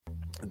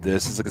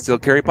This is the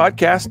Concealed Carry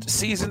Podcast,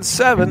 Season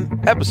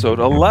 7, Episode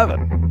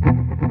 11.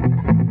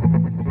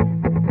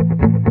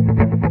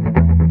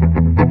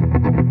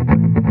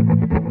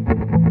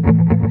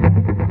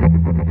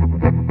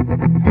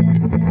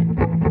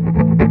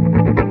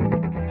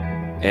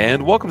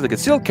 And welcome to the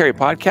Concealed Carry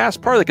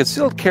Podcast, part of the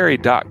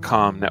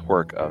ConcealedCarry.com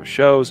network of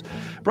shows,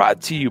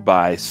 brought to you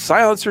by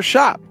Silencer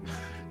Shop.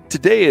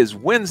 Today is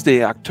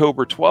Wednesday,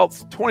 October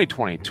 12th,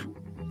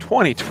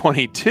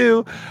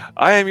 2022.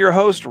 I am your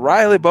host,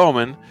 Riley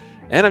Bowman,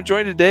 and I'm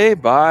joined today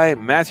by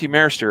Matthew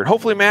Merster.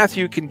 Hopefully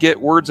Matthew can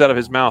get words out of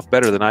his mouth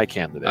better than I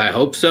can today. I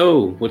hope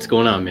so. What's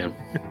going on, man?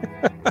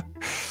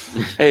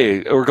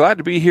 Hey, we're glad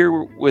to be here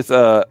with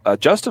a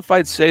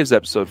Justified Saves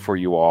episode for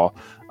you all.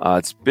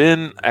 It's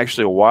been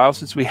actually a while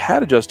since we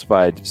had a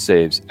Justified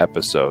Saves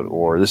episode,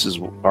 or this is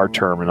our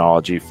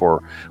terminology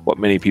for what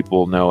many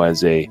people know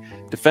as a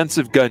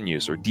defensive gun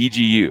use, or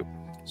DGU.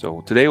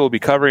 So today we'll be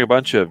covering a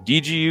bunch of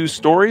DGU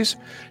stories,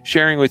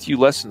 sharing with you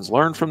lessons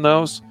learned from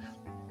those,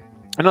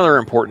 and other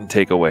important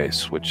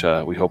takeaways, which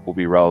we hope will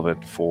be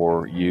relevant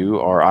for you,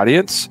 our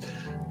audience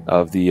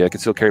of the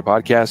Concealed Carry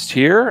Podcast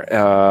here.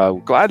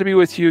 Glad to be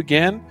with you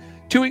again.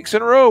 2 weeks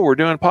in a row we're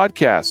doing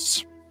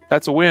podcasts.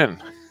 That's a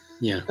win.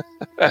 Yeah,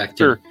 back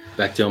to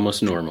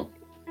almost normal.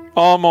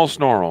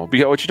 Almost normal.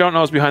 What you don't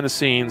know is behind the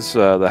scenes,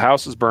 the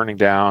house is burning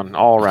down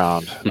all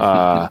around.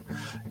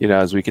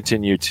 As we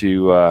continue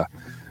to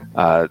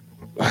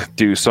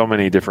do so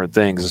many different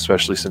things,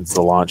 especially since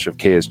the launch of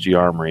KSG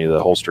Armory,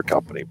 the holster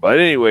company. But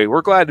anyway,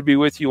 we're glad to be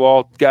with you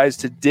all, guys.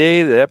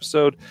 Today, the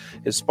episode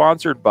is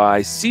sponsored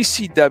by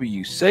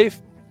CCW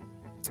Safe.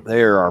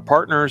 They are our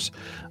partners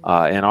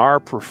and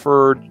our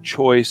preferred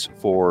choice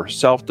for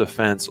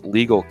self-defense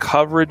legal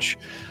coverage.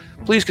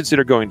 Please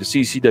consider going to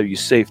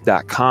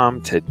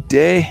ccwsafe.com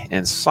today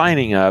and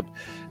signing up.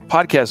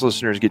 Podcast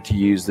listeners get to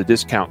use the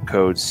discount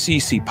code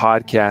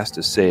CCPodcast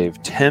to save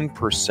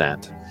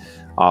 10%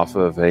 off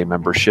of a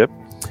membership.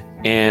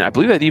 And I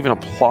believe that even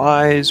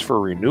applies for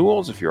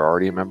renewals if you're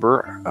already a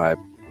member.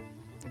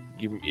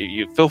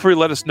 You feel free to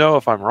let us know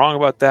if I'm wrong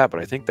about that, but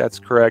I think that's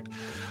correct.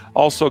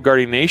 Also,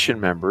 Guardian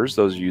Nation members,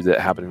 those of you that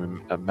happen to be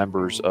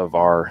members of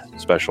our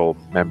special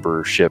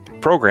membership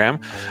program,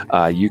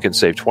 you can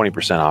save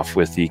 20% off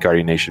with the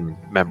Guardian Nation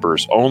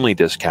members only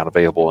discount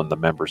available in the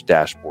members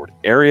dashboard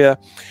area.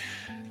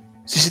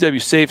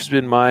 CCW Safe has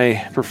been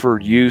my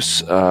preferred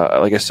use,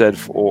 like I said,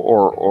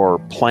 or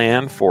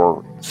plan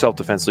for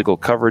self-defense legal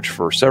coverage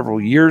for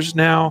several years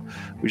now.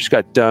 We just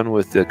got done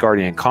with the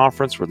Guardian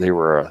Conference where they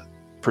were a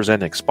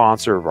presenting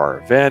sponsor of our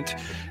event.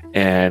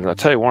 And I'll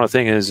tell you, one of the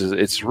things is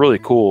it's really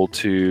cool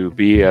to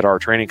be at our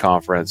training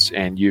conference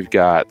and you've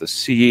got the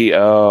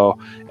CEO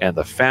and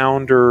the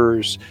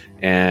founders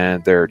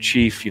and their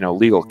chief,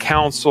 legal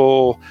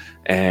counsel.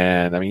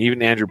 And I mean,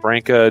 even Andrew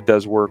Branca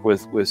does work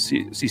with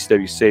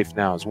CCW Safe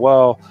now as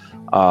well.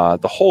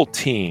 The whole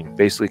team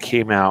basically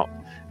came out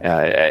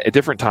at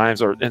different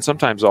times, and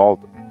sometimes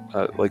all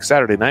like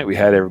Saturday night, we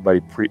had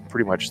everybody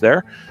pretty much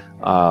there.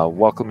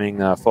 Welcoming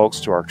folks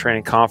to our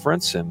training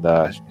conference and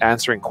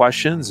answering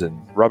questions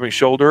and rubbing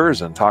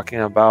shoulders and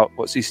talking about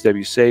what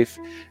CCW Safe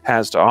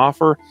has to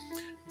offer.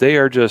 They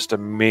are just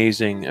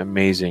amazing,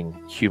 amazing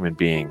human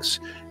beings.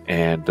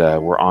 And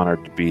we're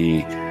honored to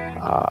be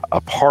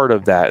a part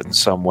of that in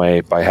some way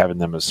by having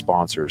them as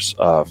sponsors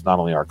of not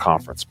only our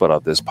conference, but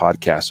of this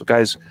podcast. So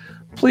guys,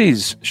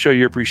 please show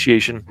your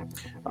appreciation.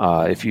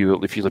 If you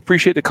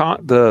appreciate the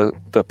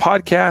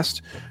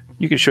podcast,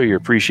 you can show your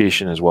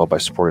appreciation as well by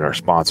supporting our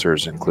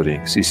sponsors,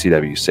 including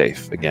CCW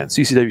Safe. Again,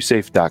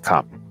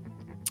 ccwsafe.com.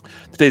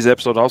 Today's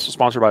episode also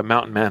sponsored by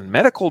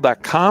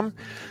mountainmanmedical.com.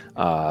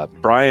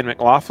 Brian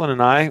McLaughlin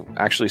and I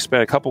actually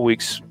spent a couple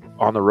weeks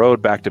on the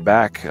road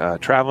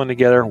back-to-back traveling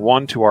together,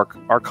 one to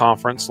our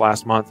conference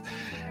last month,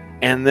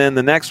 and then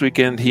the next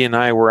weekend he and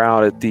I were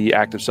out at the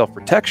Active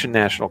Self-Protection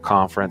National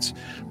Conference.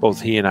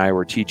 Both he and I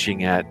were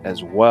teaching at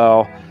as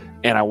well.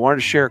 And I wanted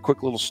to share a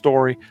quick little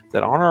story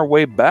that on our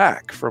way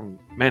back from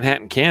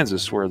Manhattan,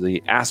 Kansas, where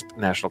the ASP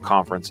National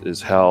Conference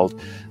is held,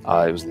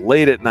 it was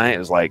late at night. It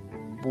was like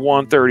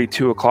 1:30,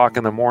 2 o'clock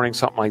in the morning,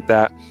 something like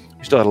that.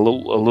 We still had a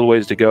little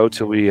ways to go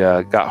till we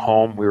got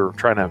home. We were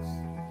trying to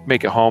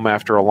make it home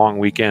after a long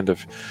weekend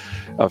of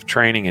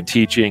training and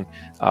teaching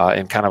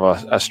and kind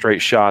of a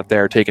straight shot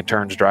there, taking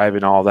turns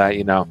driving, all that,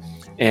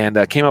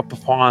 and came up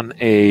upon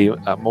a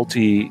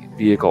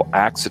multi-vehicle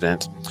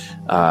accident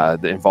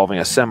involving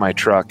a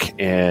semi-truck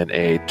and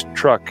a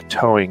truck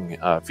towing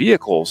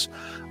vehicles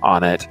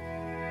on it.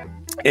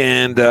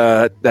 And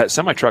that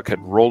semi-truck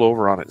had rolled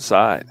over on its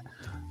side.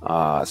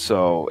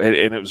 So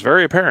it was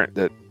very apparent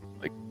that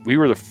we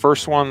were the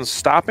first ones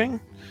stopping.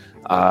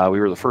 We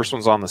were the first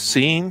ones on the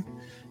scene.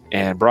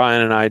 And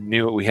Brian and I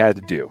knew what we had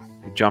to do.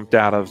 We jumped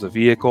out of the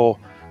vehicle,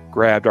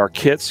 grabbed our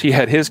kits. He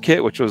had his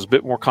kit, which was a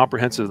bit more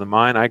comprehensive than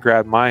mine. I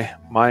grabbed my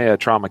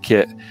trauma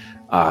kit,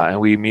 and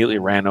we immediately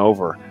ran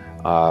over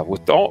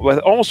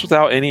almost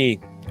without any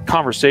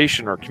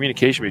conversation or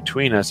communication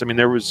between us. I mean,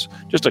 there was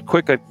just a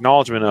quick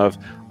acknowledgement of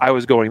I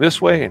was going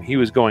this way and he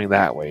was going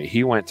that way.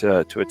 He went to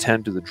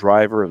attend to the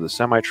driver of the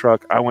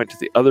semi-truck. I went to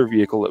the other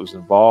vehicle that was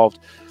involved.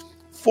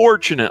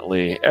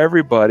 Fortunately,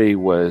 everybody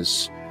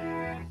was,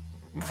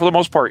 for the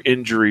most part,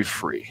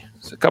 injury-free.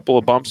 It's a couple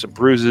of bumps and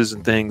bruises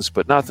and things,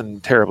 but nothing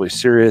terribly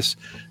serious.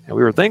 And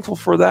we were thankful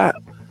for that.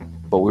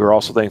 But we were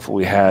also thankful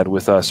we had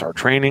with us our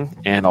training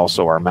and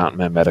also our Mountain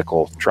Men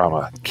Medical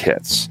trauma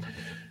kits.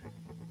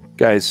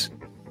 Guys,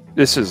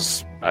 this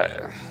is,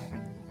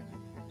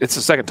 it's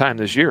the second time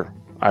this year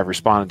I've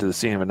responded to the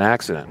scene of an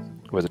accident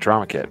with a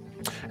trauma kit.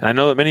 And I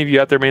know that many of you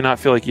out there may not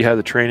feel like you have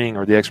the training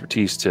or the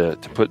expertise to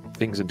put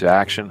things into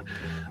action.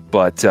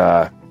 But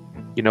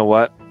you know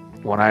what?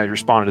 When I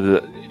responded to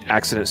the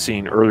accident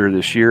scene earlier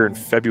this year in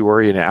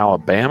February in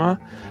Alabama,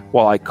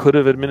 while I could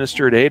have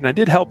administered aid, and I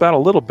did help out a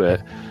little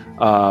bit,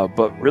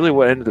 but really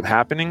what ended up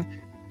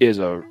happening is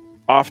a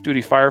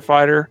off-duty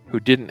firefighter who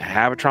didn't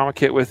have a trauma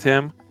kit with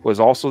him was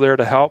also there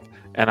to help.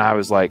 And I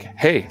was like,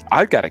 hey,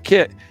 I've got a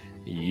kit.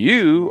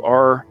 You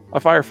are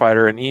a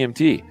firefighter and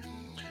EMT.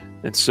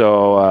 And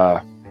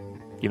so,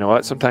 you know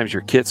what? Sometimes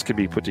your kits can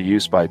be put to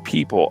use by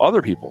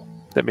other people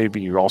that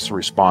maybe you're also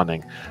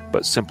responding,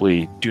 but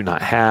simply do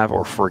not have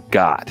or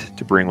forgot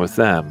to bring with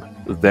them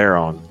their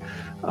own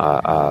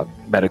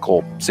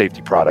medical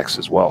safety products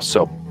as well.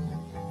 So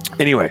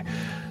anyway,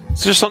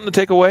 it's just something to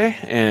take away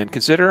and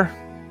consider.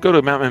 Go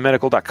to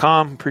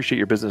mountainmanmedical.com. Appreciate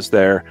your business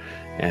there.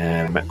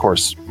 And of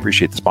course,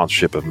 appreciate the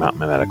sponsorship of Mountain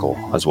Men Medical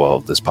as well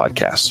as this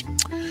podcast.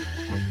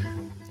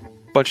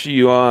 Bunch of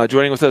you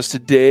joining with us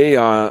today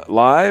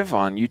live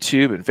on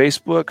YouTube and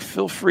Facebook.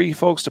 Feel free,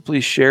 folks, to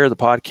please share the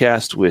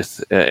podcast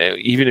with,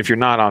 even if you're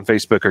not on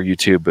Facebook or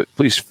YouTube, but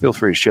please feel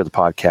free to share the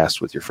podcast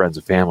with your friends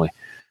and family.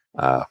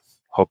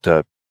 Hope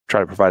to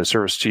try to provide a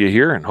service to you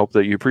here and hope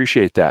that you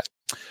appreciate that.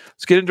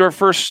 Let's get into our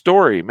first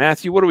story.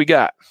 Matthew, what do we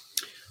got?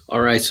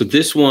 All right. So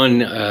this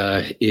one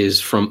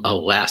is from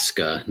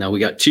Alaska. Now, we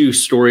got two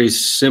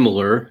stories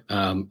similar,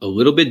 a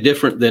little bit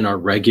different than our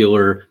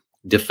regular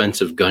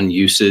defensive gun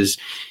uses.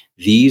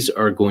 These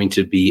are going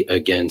to be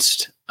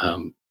against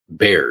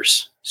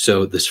bears.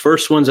 So this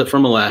first one's up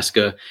from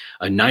Alaska.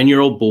 A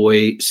 9-year-old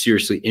boy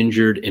seriously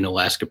injured in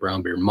Alaska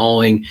brown bear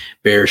mauling.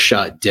 Bear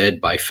shot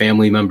dead by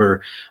family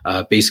member.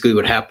 Basically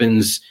what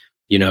happens,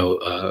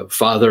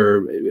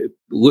 father,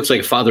 looks like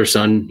a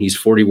father-son. He's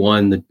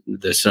 41.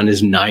 The son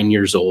is 9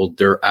 years old.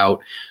 They're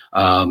out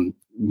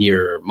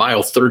near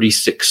mile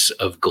 36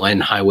 of Glen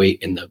Highway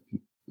in the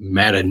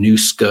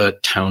Matanuska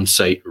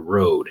Townsite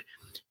Road.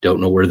 Don't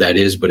know where that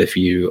is, but if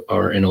you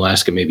are in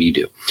Alaska, maybe you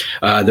do.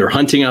 They're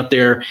hunting out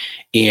there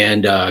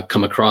and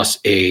come across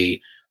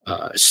a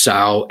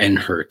sow and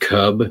her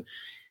cub.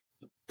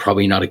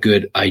 Probably not a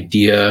good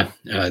idea.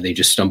 They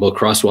just stumble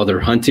across while they're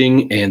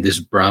hunting, and this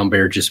brown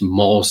bear just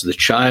mauls the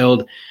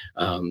child.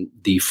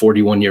 The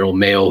 41-year-old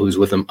male who's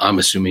with him, I'm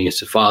assuming it's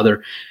the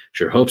father,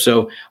 sure hope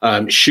so,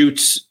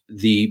 shoots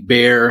the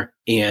bear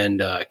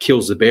and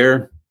kills the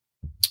bear.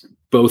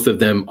 Both of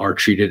them are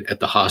treated at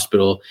the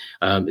hospital.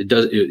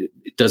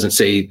 It doesn't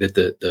say that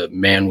the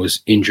man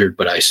was injured,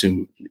 but I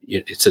assume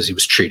it says he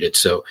was treated.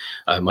 So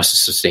must have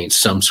sustained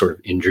some sort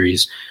of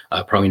injuries.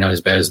 Probably not as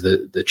bad as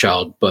the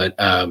child, but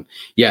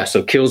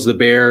so kills the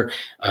bear.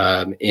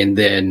 And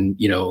then,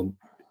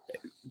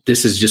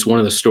 this is just one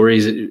of the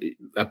stories.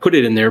 I put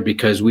it in there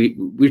because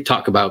we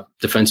talk about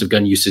defensive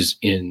gun uses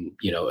in,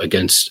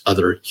 against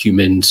other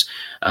humans.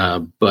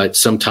 But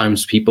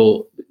sometimes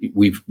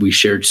we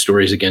shared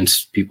stories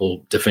against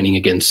people defending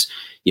against,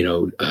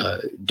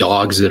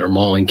 dogs that are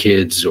mauling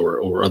kids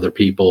or other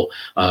people,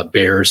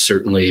 bears.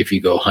 Certainly if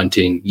you go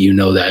hunting,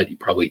 that you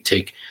probably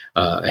take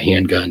a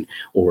handgun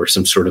or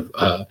some sort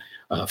of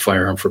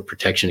firearm for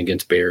protection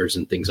against bears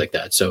and things like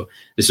that. So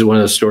this is one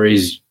of those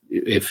stories.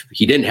 If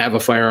he didn't have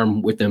a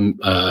firearm with him,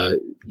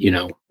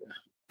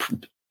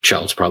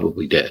 child's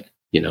probably dead,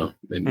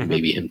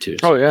 maybe him too.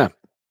 Oh yeah,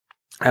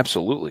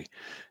 absolutely.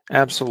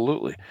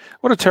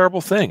 What a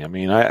terrible thing. I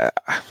mean,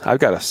 I've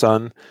got a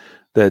son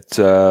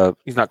that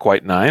he's not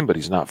quite 9, but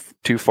he's not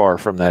too far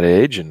from that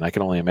age. And I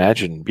can only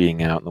imagine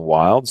being out in the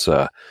wilds,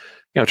 trying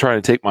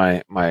to take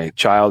my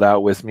child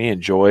out with me,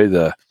 enjoy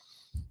the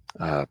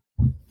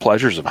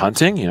pleasures of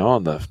hunting,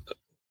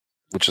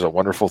 which is a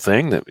wonderful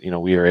thing that,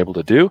 we are able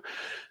to do.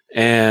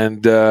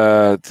 And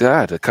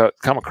to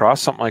come across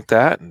something like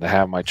that and to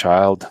have my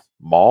child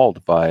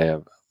mauled by a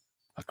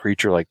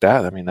creature like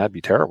that, I mean, that'd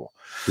be terrible.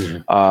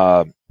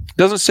 Yeah.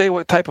 Doesn't say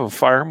what type of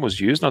firearm was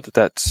used. Not that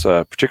that's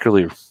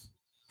particularly,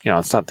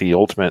 it's not the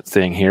ultimate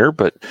thing here,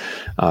 but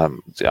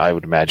I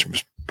would imagine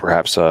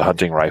perhaps a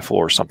hunting rifle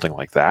or something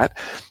like that.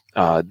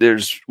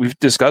 We've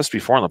discussed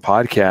before on the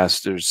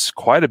podcast, there's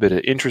quite a bit of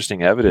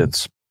interesting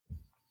evidence,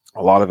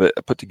 a lot of it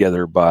put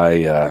together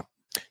by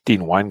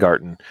Dean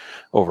Weingarten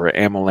over at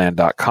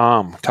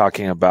ammoland.com,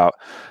 talking about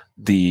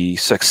the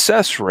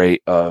success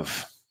rate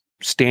of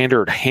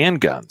standard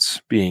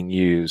handguns being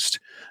used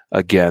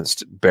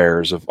against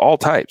bears of all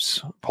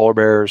types: polar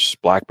bears,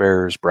 black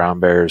bears, brown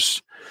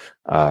bears,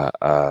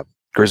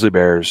 grizzly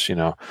bears,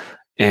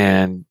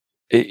 and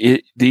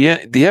the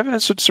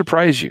evidence would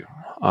surprise you.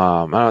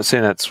 I'm not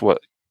saying that's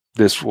what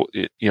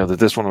that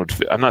this one would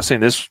fit. I'm not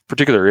saying this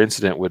particular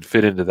incident would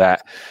fit into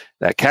that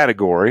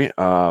category.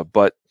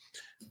 But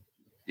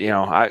when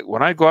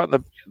I go out in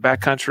the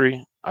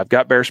backcountry, I've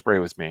got bear spray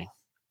with me,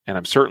 and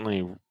I'm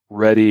certainly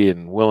ready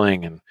and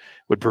willing and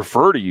would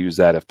prefer to use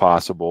that if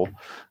possible.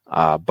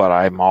 But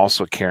I'm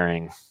also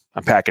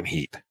I'm packing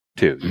heat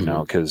too,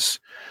 because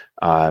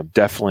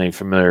definitely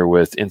familiar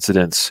with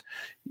incidents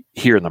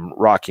here in the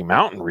Rocky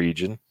Mountain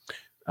region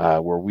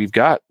where we've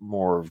got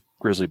more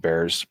grizzly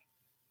bears.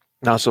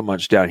 Not so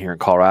much down here in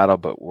Colorado,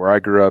 but where I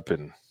grew up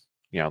in,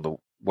 the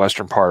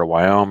western part of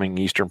Wyoming,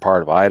 eastern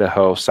part of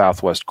Idaho,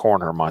 southwest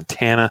corner of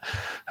Montana.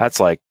 That's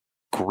like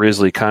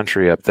grizzly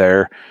country up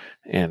there,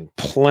 and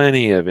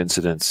plenty of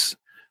incidents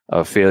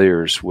of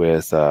failures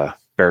with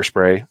bear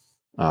spray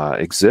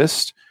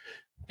exist.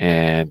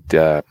 And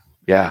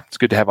it's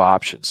good to have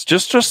options.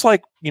 Just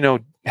like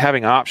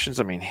having options.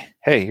 I mean,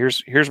 hey,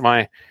 here's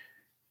my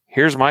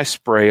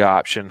spray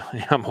option.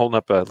 I'm holding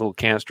up a little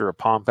canister of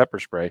palm pepper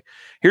spray.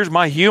 Here's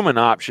my human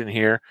option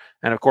here,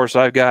 and of course,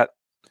 I've got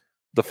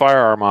the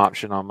firearm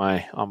option on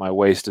my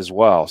waist as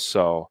well.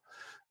 So,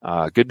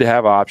 good to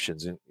have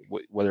options, and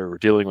whether we're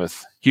dealing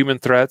with human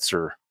threats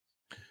or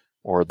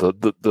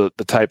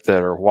the type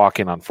that are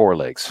walking on four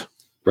legs.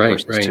 Right.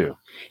 Too.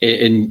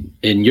 And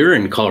you're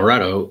in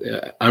Colorado.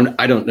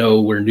 I don't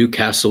know where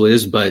Newcastle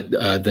is, but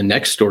the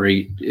next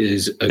story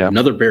is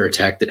another bear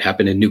attack that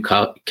happened in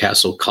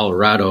Newcastle,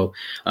 Colorado.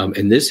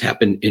 And this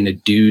happened in a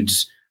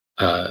dude's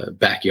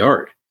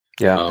backyard.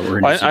 Yeah,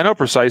 I know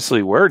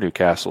precisely where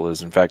Newcastle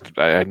is. In fact,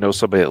 I know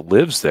somebody that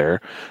lives there.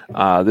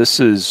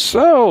 This is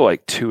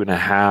like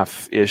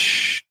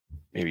 2.5-ish,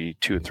 maybe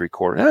 2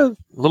 3/4, a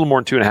little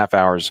more than 2.5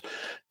 hours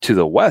to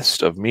the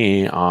west of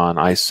me on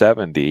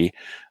I-70.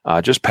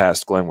 Just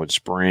past Glenwood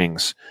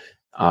Springs.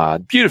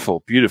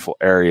 Beautiful, beautiful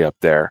area up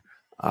there.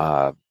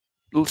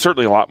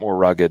 Certainly a lot more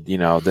rugged,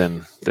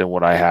 than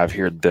what I have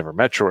here in the Denver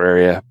metro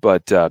area,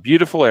 but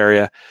beautiful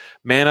area.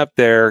 Man up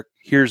there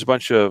hears a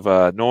bunch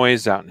of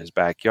noise out in his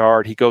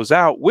backyard. He goes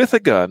out with a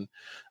gun,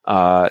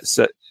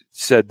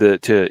 said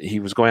that he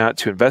was going out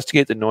to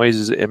investigate the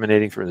noises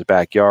emanating from his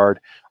backyard,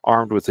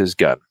 armed with his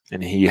gun.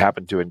 And he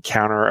happened to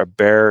encounter a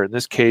bear, in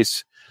this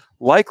case,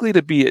 likely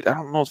to be, I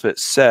don't know if it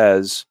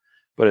says,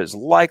 but it's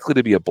likely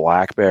to be a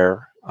black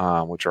bear,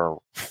 which are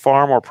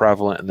far more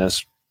prevalent in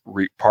this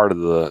part of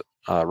the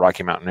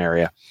Rocky Mountain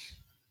area.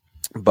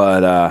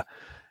 But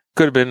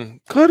could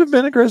have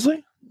been a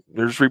grizzly.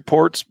 There's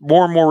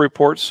more and more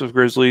reports of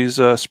grizzlies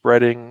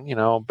spreading,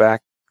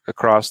 back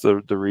across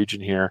the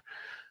region here.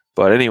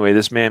 But anyway,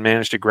 this man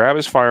managed to grab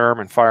his firearm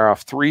and fire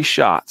off 3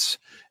 shots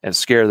and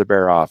scare the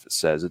bear off. It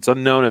says it's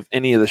unknown if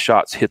any of the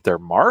shots hit their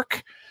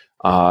mark.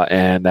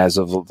 And as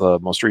of the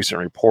most recent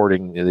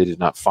reporting, they did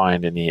not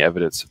find any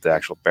evidence of the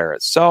actual bear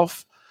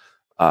itself.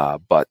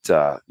 But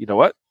you know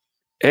what?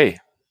 Hey,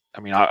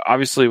 I mean,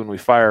 obviously, when we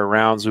fire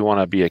rounds, we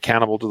want to be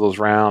accountable to those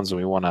rounds, and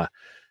we want to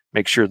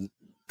make sure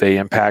they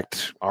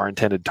impact our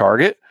intended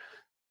target.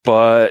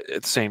 But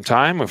at the same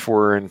time, if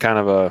we're in kind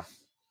of a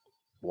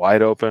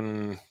wide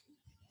open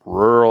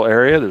rural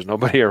area, there's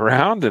nobody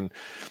around, and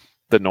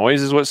the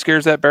noise is what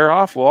scares that bear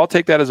off, well, I'll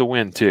take that as a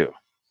win too.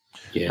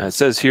 Yeah. And it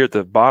says here at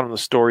the bottom of the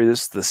story,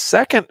 this is the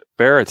second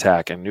bear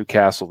attack in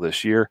Newcastle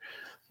this year.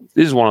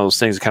 This is one of those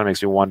things that kind of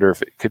makes me wonder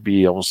if it could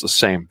be almost the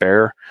same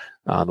bear.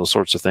 Those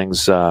sorts of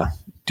things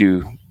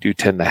do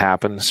tend to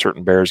happen.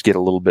 Certain bears get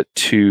a little bit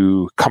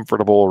too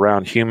comfortable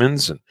around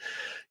humans, and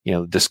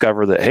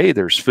discover that, hey,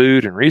 there's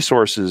food and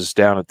resources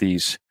down at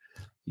these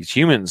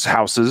humans'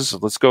 houses.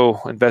 Let's go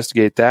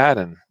investigate that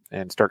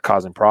and start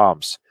causing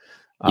problems.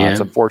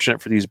 It's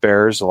unfortunate for these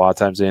bears. A lot of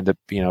times they end up,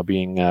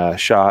 being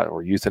shot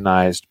or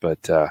euthanized,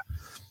 but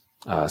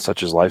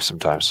such is life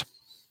sometimes.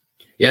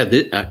 Yeah,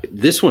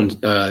 this one,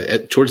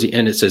 towards the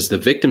end, it says the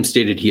victim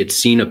stated he had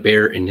seen a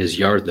bear in his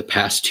yard the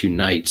past 2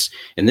 nights.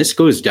 And this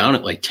goes down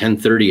at like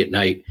 10:30 at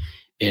night.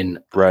 And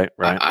right.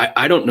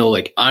 I don't know,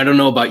 I don't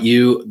know about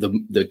you,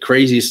 the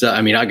crazy stuff.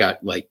 I mean, I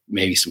got like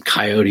maybe some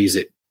coyotes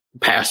that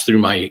passed through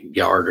my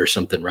yard or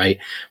something, right?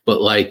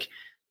 But like,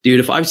 dude,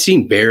 if I've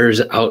seen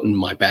bears out in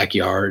my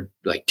backyard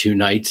like 2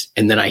 nights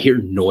and then I hear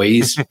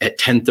noise at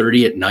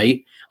 10:30 at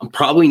night, I'm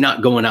probably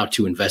not going out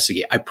to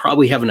investigate. I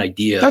probably have an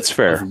idea That's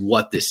fair. of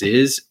what this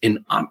is. And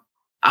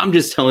I'm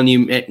just telling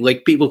you, man,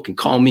 like, people can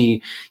call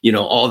me,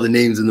 all the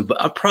names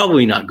but I'm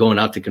probably not going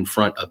out to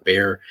confront a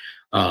bear,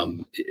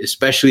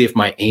 especially if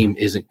my aim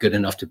isn't good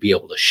enough to be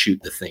able to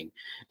shoot the thing.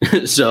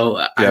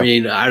 So, I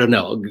mean, I don't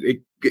know.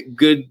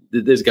 Good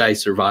that this guy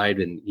survived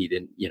and he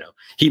didn't,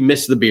 he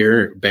missed the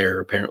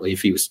bear apparently,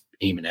 if he was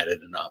aiming at it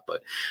or not.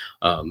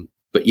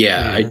 But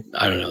yeah,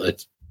 I don't know.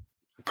 That's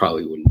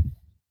probably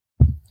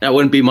that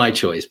wouldn't be my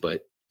choice,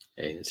 but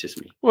hey, it's just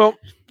me. Well,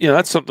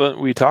 that's something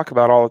we talk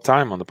about all the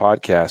time on the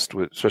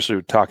podcast,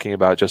 especially talking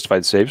about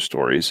justified save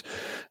stories.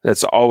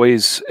 That's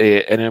always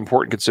an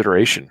important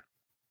consideration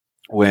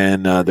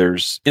when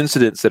there's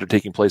incidents that are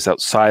taking place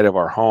outside of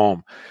our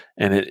home,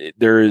 and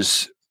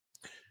it's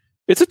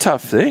a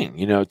tough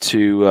thing,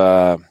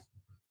 to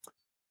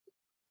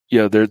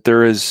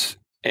there is.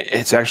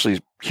 It's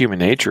actually human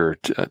nature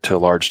to a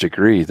large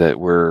degree that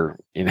we're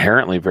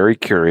inherently very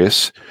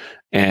curious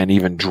and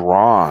even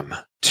drawn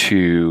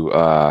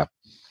to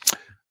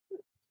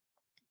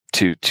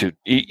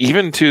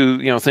even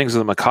to things of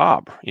the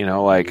macabre.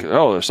 Like,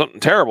 oh, there's something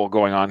terrible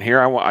going on here.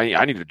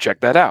 I need to check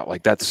that out.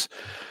 Like that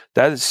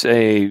is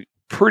a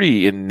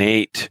pretty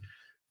innate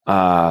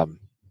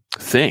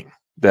thing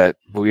that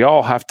we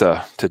all have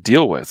to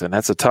deal with, and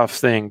that's a tough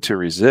thing to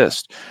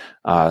resist.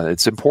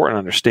 It's important to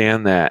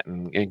understand that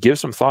and give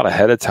some thought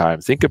ahead of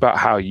time. Think about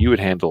how you would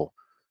handle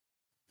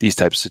these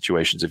types of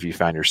situations if you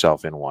found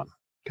yourself in one.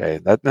 Okay,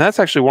 that's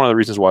actually one of the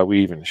reasons why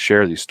we even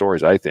share these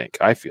stories. I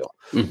feel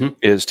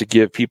is to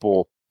give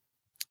people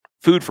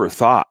food for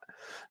thought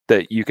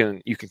that you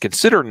can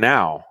consider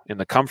now in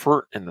the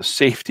comfort and the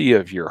safety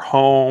of your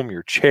home,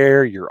 your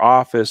chair, your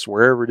office,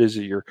 wherever it is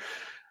that you're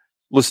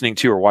listening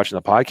to or watching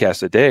the podcast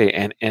today,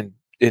 and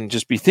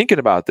just be thinking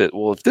about that.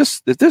 Well, if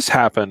this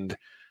happened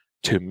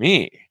to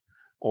me,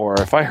 or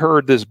if I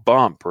heard this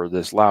bump or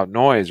this loud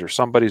noise, or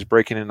somebody's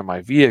breaking into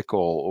my vehicle,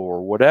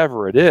 or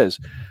whatever it is,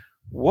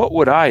 what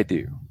would I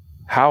do?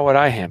 How would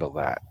I handle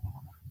that?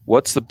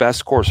 What's the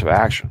best course of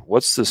action?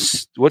 What's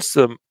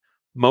the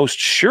most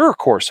sure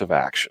course of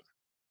action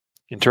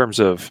in terms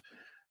of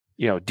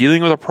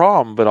dealing with a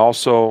problem, but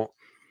also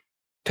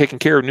taking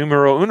care of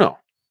numero uno,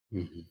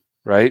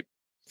 right?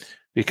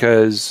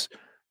 Because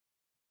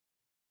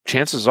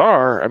chances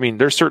are,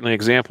 there's certainly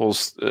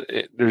examples.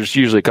 There's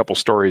usually a couple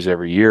stories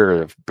every year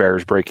of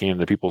bears breaking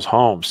into people's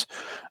homes.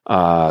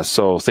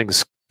 So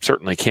things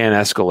certainly can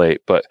escalate,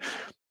 but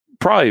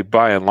probably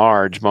by and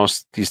large,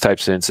 most of these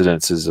types of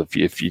incidents is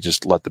if you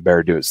just let the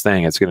bear do its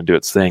thing, it's going to do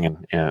its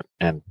thing and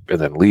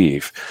then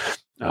leave.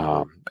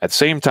 At the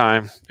same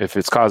time, if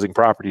it's causing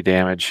property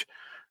damage,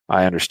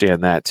 I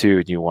understand that too,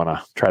 and you want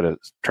to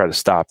try to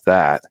stop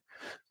that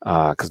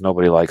because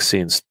nobody likes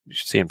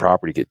seeing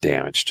property get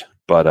damaged.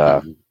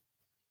 But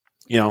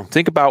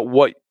think about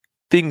what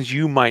things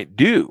you might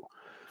do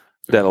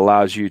that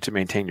allows you to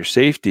maintain your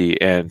safety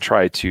and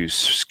try to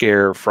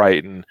scare,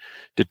 frighten,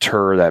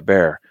 deter that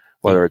bear.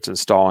 Whether it's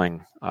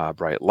installing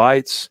bright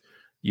lights,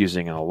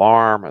 using an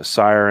alarm, a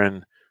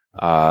siren,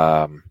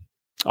 all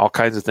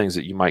kinds of things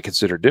that you might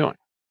consider doing.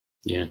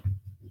 Yeah.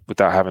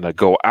 Without having to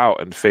go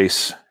out and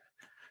face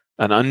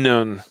an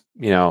unknown,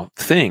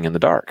 thing in the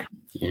dark.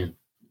 Yeah.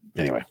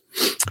 Anyway.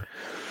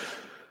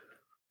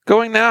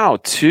 Going now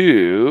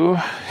to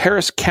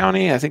Harris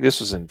County. I think this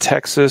was in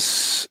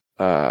Texas.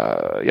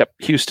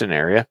 Houston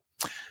area.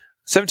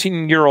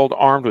 17-year-old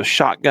armed with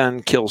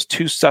shotgun kills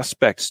 2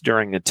 suspects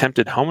during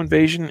attempted home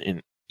invasion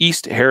in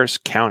East Harris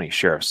County,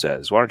 sheriff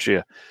says. Why don't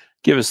you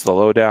give us the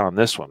lowdown on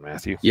this one,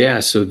 Matthew?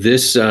 Yeah, so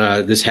this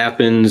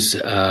happens.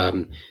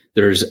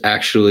 There's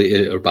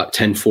actually about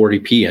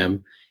 10:40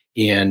 p.m.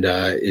 and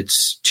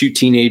it's 2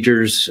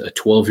 teenagers, a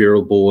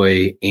 12-year-old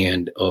boy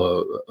and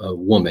a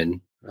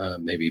woman,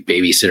 maybe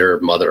babysitter,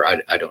 mother,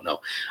 I don't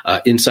know.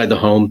 Inside the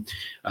home,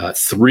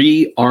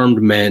 3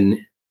 armed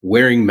men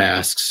wearing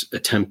masks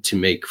attempt to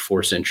make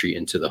forced entry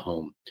into the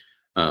home.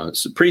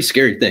 It's a pretty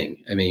scary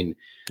thing.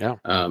 Yeah.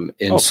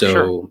 And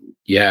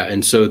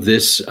so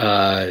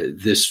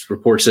this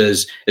report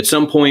says at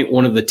some point,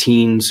 one of the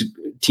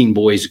teen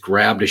boys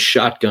grabbed a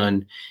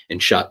shotgun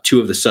and shot 2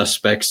 of the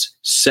suspects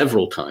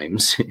several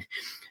times.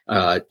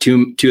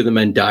 Two of the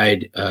men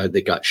died.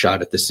 They got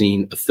shot at the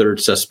scene. A third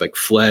suspect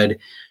fled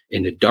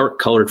in a dark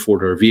colored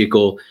 4-door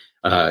vehicle.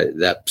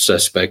 That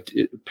suspect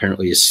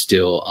apparently is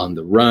still on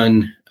the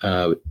run.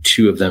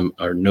 2 of them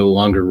are no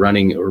longer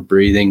running or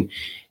breathing.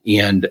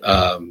 And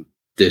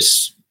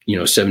this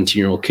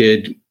 17-year-old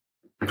kid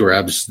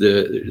grabs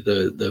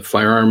the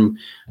firearm,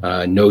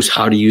 knows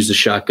how to use the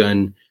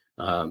shotgun,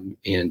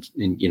 and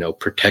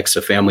protects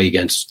a family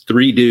against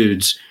 3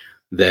 dudes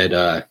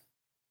that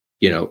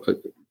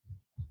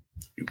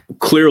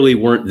clearly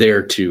weren't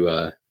there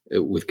to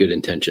with good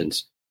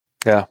intentions.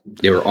 Yeah,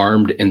 they were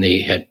armed and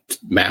they had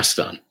masks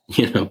on.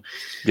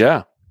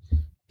 Yeah.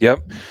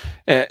 Yep.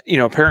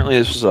 Apparently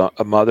this was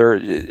a mother.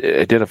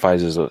 It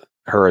identifies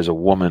her as a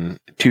woman,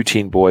 2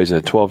 teen boys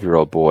and a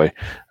 12-year-old boy.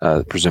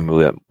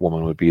 Presumably that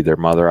woman would be their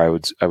mother, I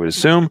would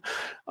assume.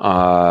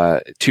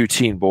 2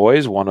 teen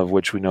boys, one of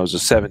which we know is a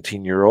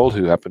 17-year-old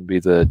who happened to be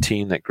the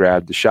teen that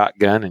grabbed the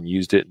shotgun and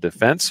used it in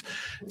defense.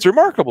 It's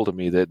remarkable to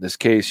me that in this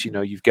case,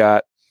 you've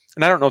got,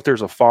 and I don't know if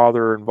there's a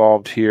father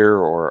involved here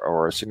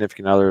or a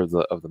significant other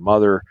of the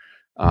mother.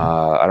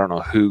 I don't know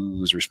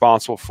who's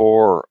responsible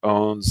for or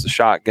owns the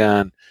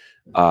shotgun,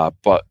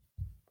 but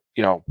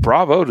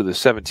bravo to the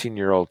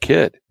 17-year-old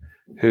kid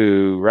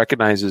who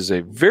recognizes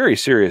a very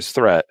serious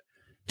threat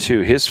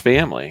to his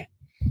family,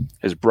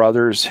 his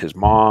brothers, his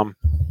mom,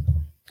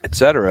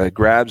 etc.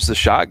 Grabs the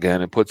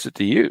shotgun and puts it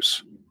to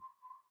use.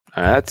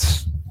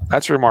 That's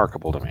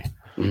remarkable to me.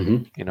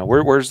 Mm-hmm.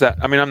 Where's that?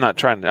 I'm not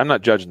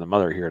judging the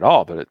mother here at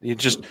all, but you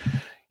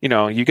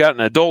got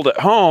an adult at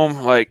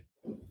home, like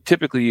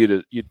typically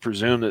you'd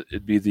presume that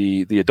it'd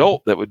be the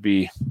adult that would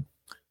be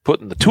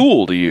putting the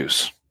tool to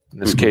use. In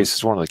this case,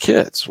 it's one of the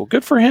kids. Well,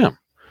 good for him.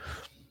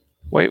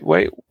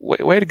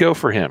 way to go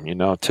for him,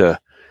 to,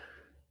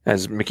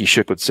 as Mickey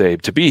Shook would say,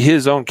 to be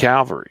his own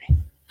cavalry,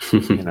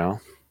 to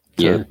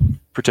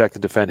protect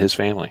and defend his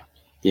family.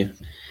 Yeah.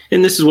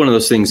 And this is one of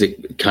those things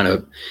that kind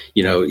of,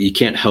 you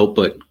can't help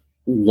but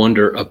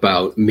wonder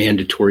about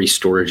mandatory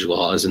storage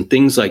laws and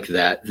things like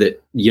that,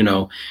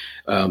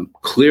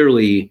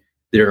 clearly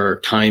there are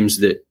times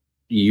that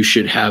you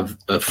should have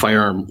a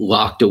firearm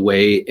locked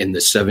away and the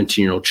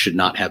 17-year-old should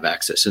not have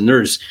access. And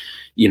there's,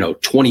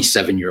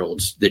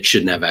 27-year-olds that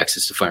shouldn't have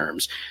access to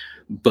firearms.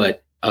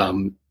 But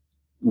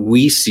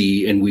we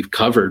see, and we've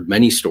covered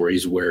many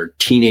stories where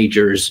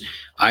teenagers,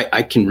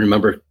 I can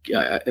remember,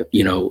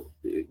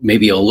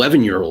 maybe an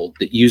 11-year-old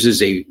that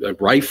uses a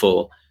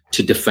rifle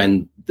to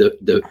defend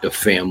the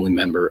family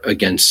member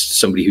against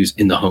somebody who's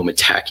in the home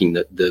attacking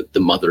the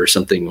mother or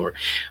something. Or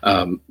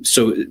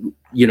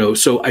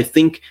so I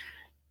think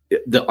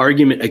the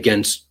argument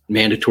against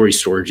mandatory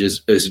storage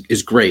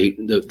is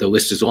great. The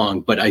list is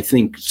long, but I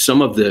think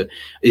some of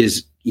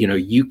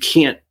you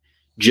can't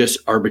just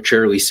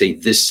arbitrarily say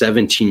this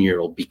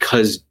 17-year-old,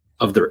 because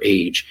of their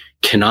age,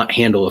 cannot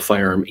handle a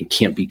firearm and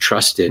can't be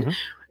trusted.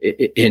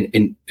 Mm-hmm.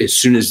 And as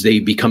soon as they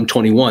become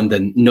 21,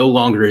 then no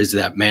longer is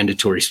that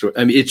mandatory storage.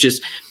 I mean, it's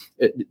just,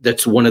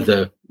 that's one of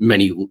the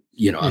many,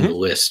 on the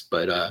list,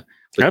 but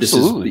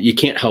Absolutely. This is, you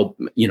can't help,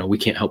 we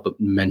can't help but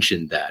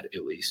mention that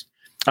at least.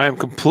 I am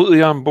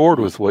completely on board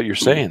with what you're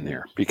saying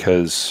there,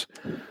 because,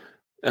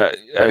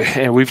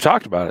 and we've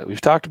talked about it.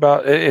 We've talked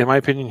about, in my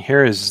opinion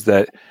here, is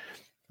that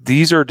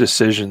these are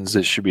decisions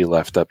that should be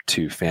left up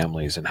to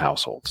families and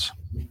households,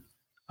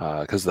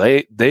 because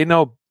they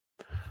know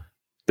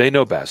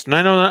best. And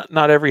I know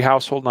not every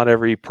household, not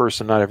every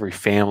person, not every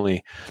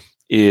family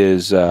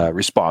is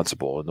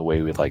responsible in the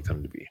way we'd like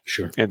them to be.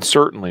 Sure. And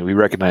certainly we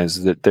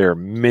recognize that there are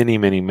many,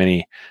 many,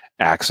 many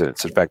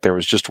accidents. In fact, there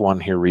was just one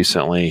here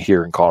recently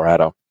here in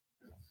Colorado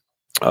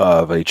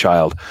of a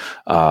child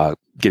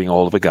getting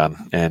hold of a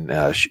gun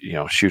and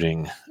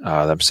shooting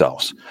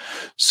themselves.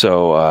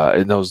 So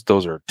and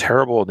those are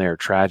terrible and they are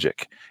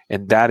tragic.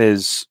 And that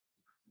is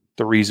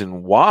the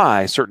reason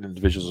why certain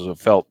individuals have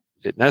felt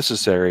it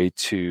necessary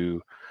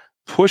to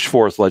push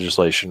forth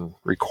legislation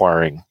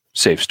requiring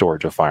safe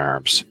storage of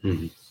firearms.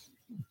 Mm-hmm.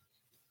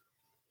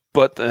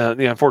 But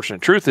the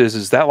unfortunate truth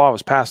is that law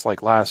was passed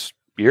like last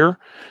year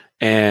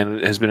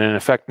and has been in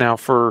effect now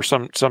for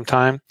some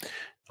time.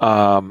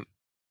 Or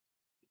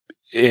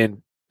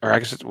I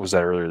guess it was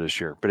that earlier this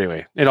year. But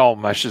anyway, it all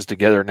meshes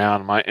together now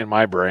in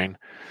my brain.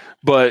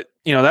 But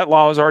that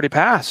law was already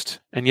passed,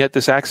 and yet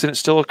this accident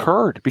still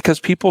occurred because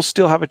people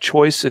still have a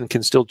choice and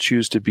can still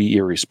choose to be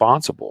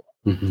irresponsible.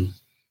 Mm-hmm.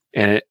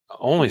 And it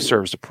only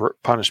serves to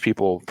punish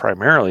people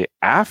primarily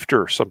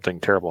after something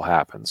terrible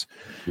happens.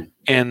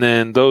 And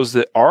then those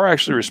that are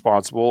actually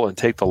responsible and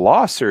take the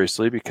law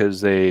seriously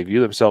because they view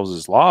themselves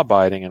as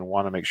law-abiding and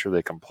want to make sure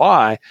they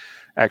comply,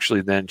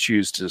 actually then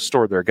choose to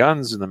store their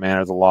guns in the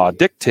manner the law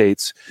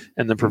dictates,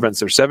 and then prevents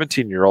their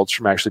 17-year-olds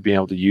from actually being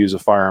able to use a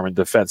firearm in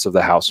defense of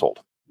the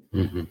household.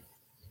 Mm-hmm.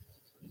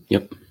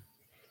 Yep.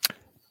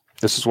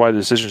 This is why the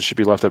decisions should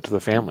be left up to the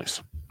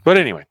families. But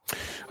anyway,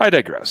 I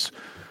digress.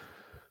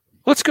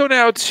 Let's go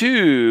now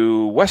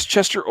to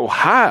Westchester,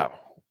 Ohio.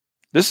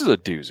 This is a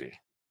doozy.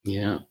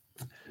 Yeah.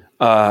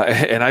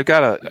 And I've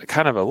got a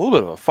kind of a little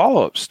bit of a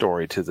follow-up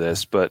story to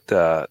this, but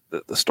the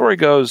story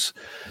goes,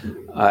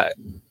 I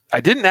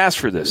didn't ask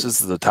for this.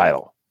 This is the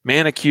title.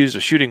 Man accused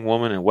of shooting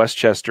woman in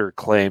Westchester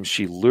claims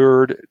she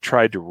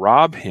tried to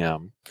rob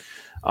him.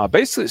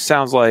 Basically, it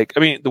sounds like,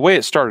 the way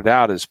it started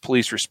out is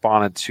police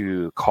responded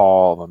to a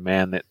call of a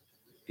man that,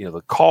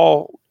 the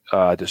call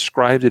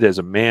described it as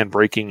a man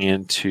breaking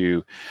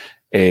into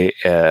a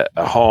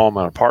home,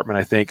 an apartment,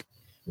 I think,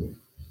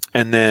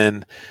 and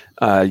then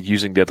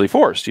using deadly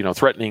force,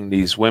 threatening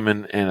these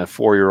women and a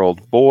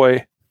 4-year-old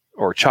boy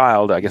or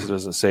child. I guess it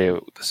doesn't say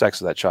the sex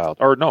of that child.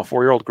 Or no,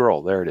 4-year-old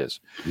girl. There it is.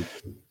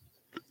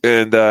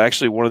 And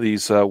actually, one of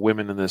these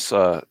women in this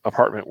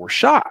apartment were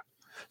shot.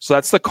 So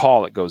that's the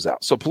call that goes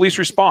out. So police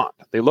respond.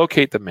 They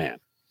locate the man.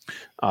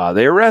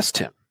 They arrest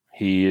him.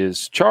 He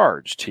is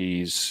charged.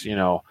 He's,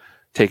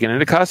 taken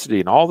into custody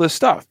and all this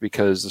stuff,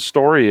 because the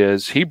story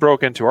is he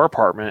broke into our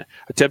apartment,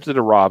 attempted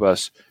to rob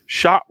us,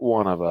 shot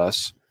one of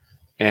us,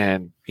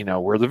 and,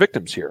 we're the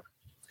victims here.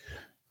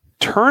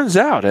 Turns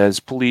out, as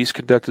police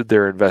conducted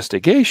their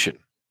investigation,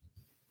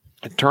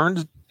 it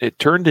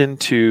turned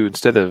into,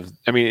 instead of,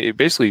 it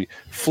basically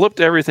flipped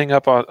everything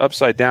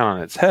upside down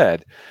on its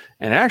head.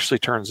 And it actually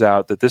turns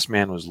out that this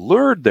man was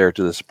lured there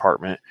to this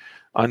apartment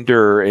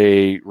under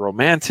a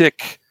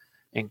romantic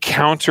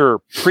encounter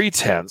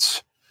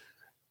pretense.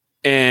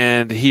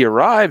 And he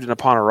arrived, and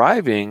upon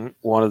arriving,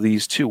 one of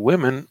these two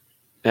women,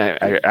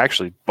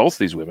 actually both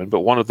these women, but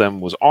one of them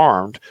was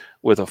armed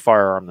with a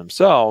firearm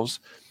themselves,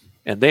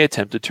 and they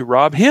attempted to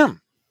rob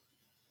him.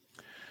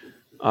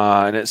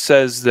 And it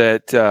says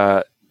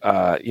that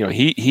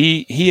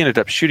he ended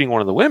up shooting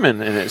one of the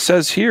women, and it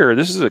says here,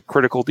 this is a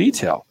critical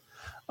detail.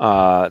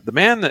 The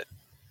man that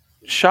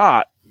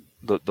shot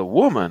the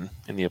woman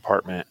in the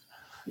apartment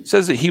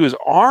says that he was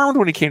armed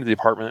when he came to the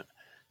apartment.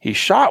 He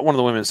shot one of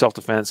the women in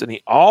self-defense, and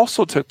he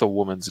also took the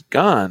woman's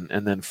gun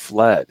and then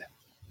fled.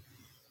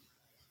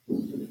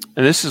 And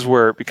this is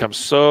where it becomes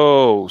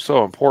so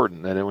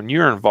important that when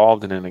you're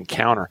involved in an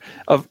encounter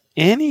of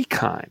any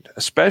kind,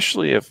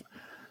 especially if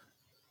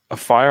a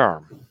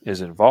firearm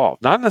is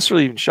involved, not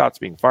necessarily even shots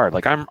being fired.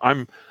 Like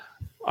I'm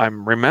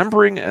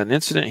remembering an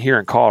incident here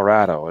in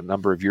Colorado a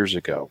number of years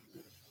ago.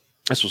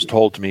 This was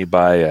told to me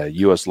by a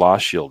U.S. Law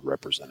Shield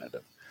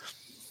representative.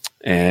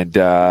 And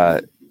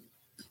I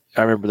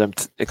remember them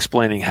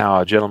explaining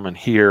how a gentleman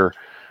here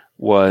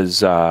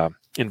was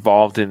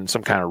involved in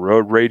some kind of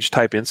road rage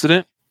type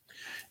incident.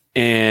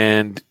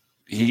 And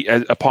he,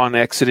 upon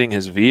exiting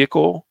his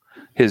vehicle,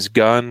 his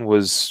gun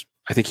was,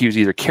 I think he was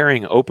either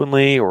carrying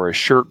openly or his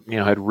shirt,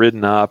 had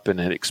ridden up and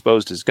had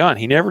exposed his gun.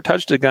 He never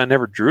touched the gun,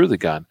 never drew the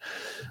gun.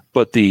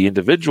 But the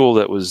individual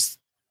that was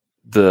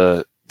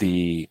the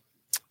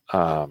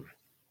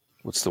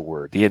what's the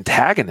word? The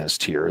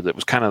antagonist here, that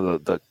was kind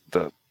of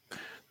the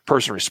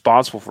person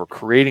responsible for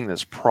creating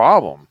this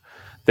problem,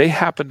 they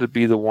happened to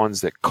be the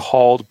ones that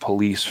called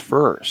police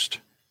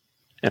first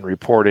and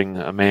reporting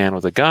a man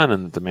with a gun,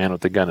 and the man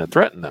with the gun had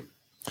threatened them.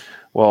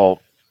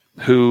 Well,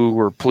 who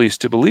were police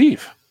to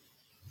believe?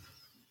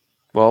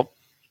 Well,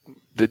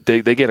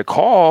 they get a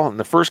call, and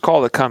the first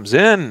call that comes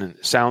in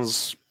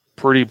sounds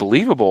pretty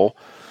believable,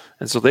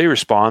 and so they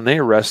respond. They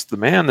arrest the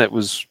man that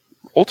was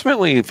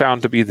ultimately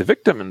found to be the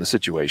victim in the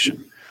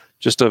situation,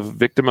 just a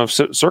victim of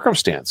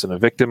circumstance and a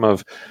victim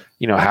of,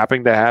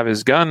 happening to have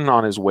his gun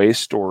on his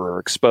waist or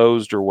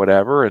exposed or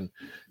whatever, and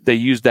they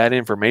used that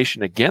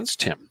information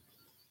against him.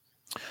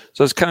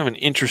 So it's kind of an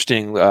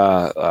interesting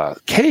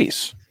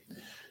case.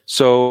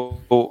 So,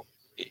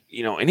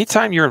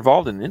 anytime you're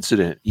involved in an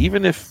incident,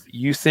 even if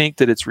you think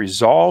that it's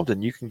resolved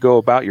and you can go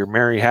about your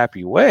merry,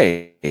 happy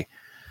way,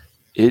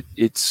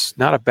 it's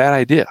not a bad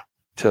idea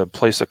to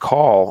place a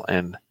call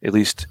and at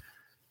least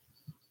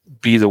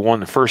be the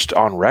one first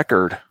on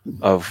record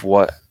of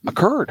what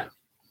occurred.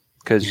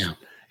 Because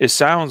it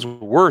sounds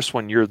worse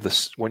when you're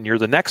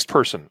the next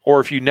person, or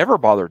if you never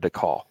bothered to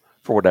call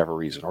for whatever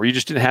reason, or you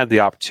just didn't have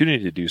the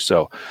opportunity to do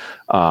so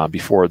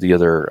before the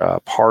other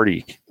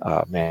party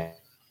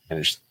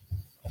managed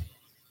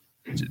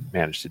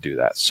to do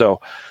that.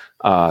 So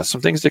some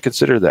things to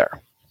consider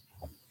there.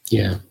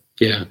 Yeah.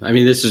 I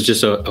mean, this is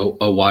just a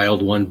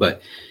wild one,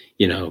 but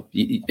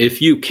if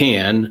you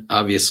can,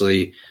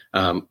 obviously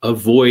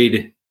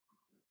avoid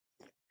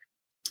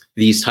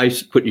these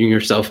types, putting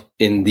yourself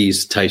in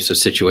these types of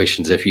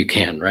situations if you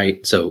can,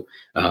 right? So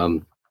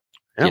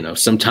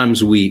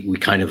sometimes we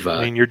kind of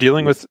you're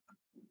dealing with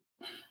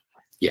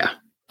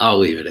I'll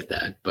leave it at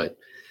that, but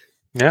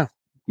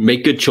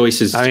make good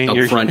choices up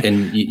front,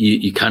 and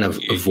you kind of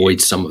avoid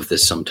some of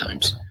this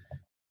sometimes.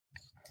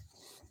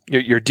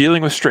 You're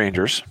dealing with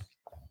strangers,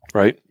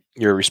 right?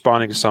 You're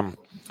responding to some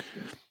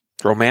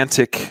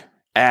romantic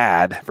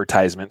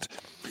advertisement,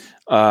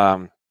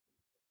 and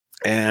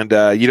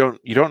you don't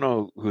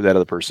know who that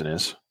other person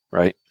is,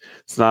 right?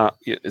 It's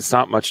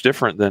not much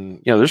different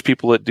than, there's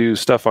people that do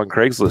stuff on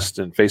Craigslist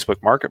and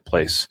Facebook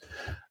Marketplace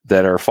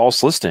that are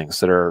false listings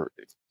that are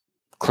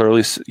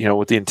clearly,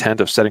 with the intent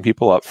of setting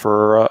people up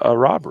for a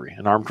robbery,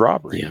 an armed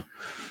robbery. Yeah.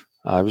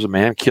 There was a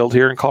man killed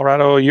here in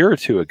Colorado a year or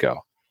two ago,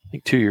 I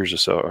think 2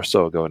 years or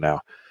so ago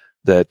now,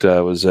 that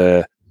was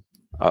a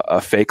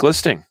fake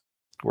listing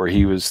where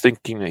he was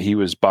thinking that he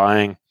was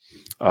buying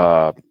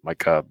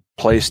like a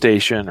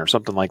PlayStation or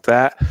something like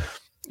that.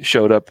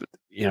 Showed up,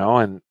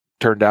 and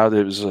turned out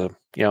it was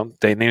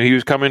they knew he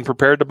was coming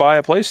prepared to buy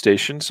a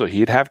PlayStation, so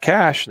he'd have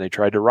cash, and they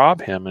tried to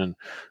rob him, and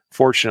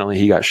fortunately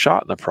he got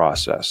shot in the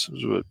process. It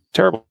was a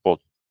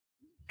terrible,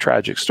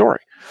 tragic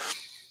story.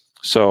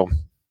 So,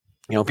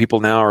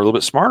 people now are a little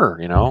bit smarter,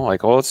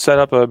 like, let's set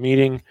up a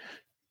meeting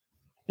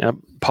in a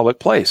public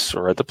place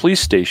or at the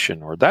police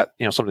station or that,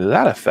 something to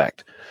that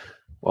effect.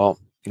 Well,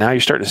 now you're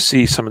starting to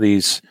see some of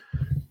these,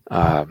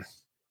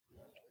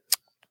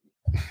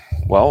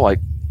 like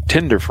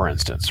Tinder, for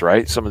instance,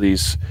 right? Some of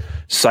these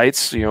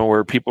sites,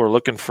 where people are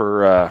looking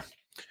for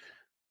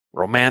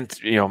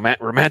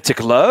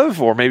romantic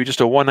love, or maybe just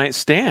a one-night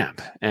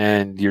stand,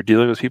 and you're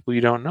dealing with people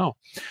you don't know.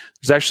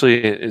 There's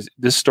actually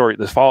this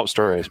follow-up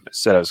story I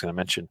said I was going to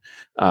mention.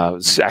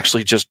 It's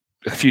actually just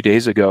a few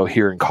days ago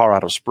here in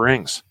Colorado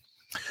Springs.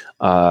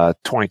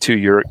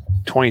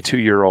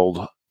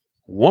 22-year-old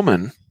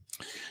woman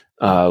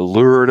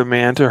lured a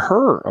man to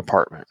her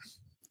apartment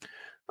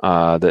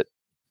that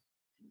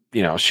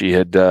she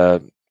had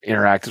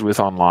interacted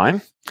with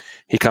online.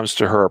 He comes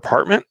to her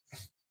apartment,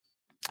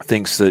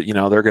 thinks that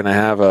they're going to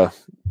have a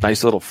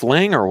nice little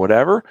fling or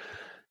whatever,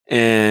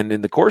 and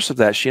in the course of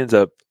that, she ends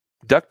up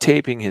duct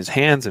taping his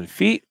hands and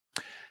feet,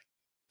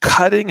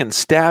 cutting and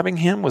stabbing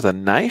him with a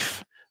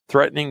knife,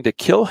 threatening to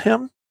kill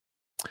him.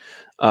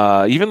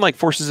 Even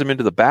forces him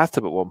into the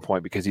bathtub at one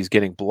point because he's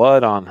getting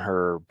blood on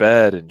her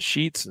bed and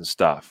sheets and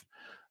stuff.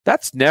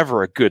 That's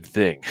never a good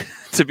thing,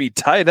 to be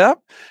tied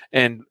up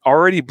and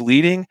already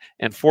bleeding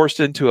and forced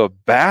into a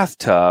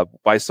bathtub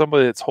by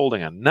somebody that's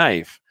holding a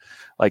knife.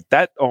 Like,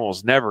 that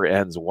almost never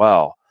ends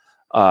well.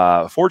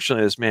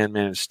 Fortunately, this man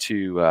managed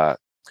to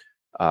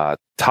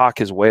talk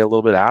his way a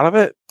little bit out of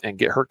it and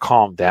get her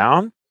calmed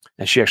down.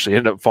 And she actually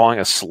ended up falling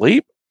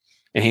asleep.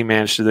 And he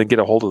managed to then get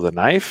a hold of the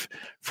knife,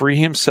 free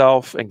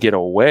himself, and get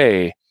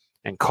away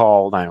and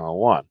call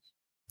 911.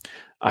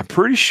 I'm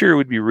pretty sure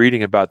we'd be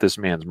reading about this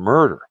man's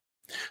murder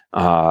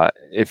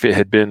if it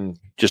had been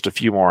just a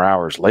few more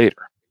hours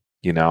later,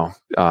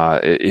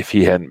 if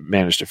he hadn't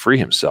managed to free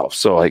himself.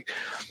 So, like,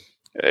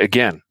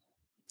 again,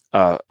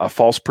 a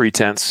false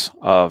pretense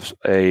of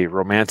a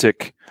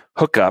romantic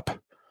hookup,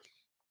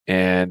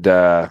 and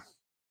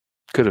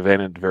could have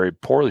ended very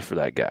poorly for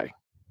that guy.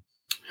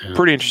 Yeah.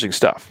 Pretty interesting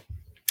stuff.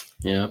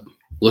 Yeah.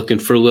 Looking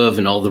for love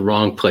in all the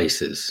wrong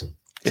places.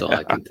 That's all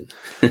I can do.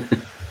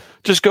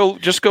 Just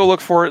go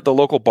look for it at the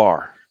local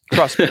bar.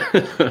 Trust me.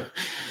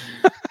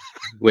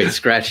 Wait,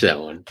 scratch that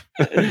one.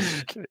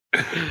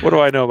 What do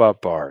I know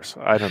about bars?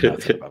 I know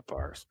nothing about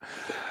bars.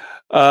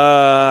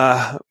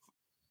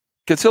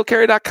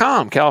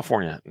 Concealedcarry.com,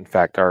 California. In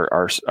fact,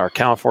 our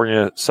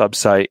California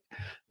sub-site,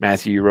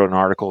 Matthew wrote an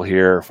article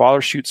here.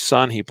 Father shoots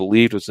son he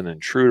believed was an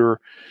intruder.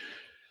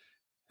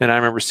 And I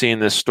remember seeing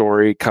this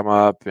story come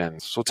up. And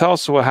so tell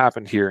us what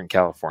happened here in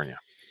California.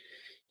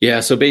 Yeah.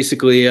 So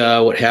basically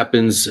what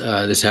happens,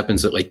 this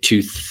happens at like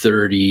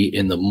 2:30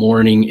 in the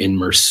morning in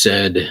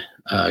Merced,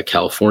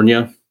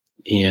 California.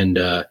 And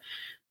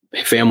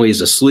family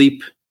is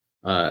asleep.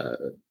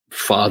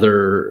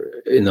 Father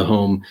in the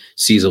home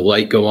sees a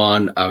light go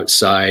on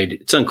outside.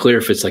 It's unclear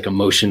if it's like a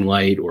motion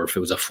light or if it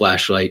was a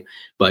flashlight,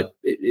 but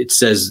it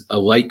says a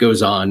light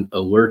goes on,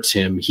 alerts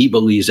him. He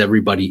believes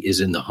everybody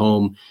is in the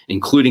home,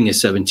 including a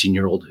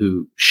 17-year-old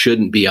who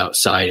shouldn't be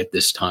outside at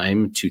this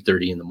time,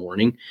 2:30 in the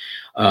morning.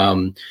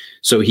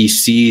 So he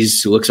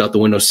looks out the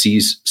window,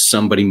 sees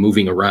somebody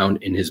moving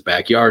around in his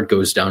backyard,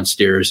 goes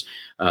downstairs.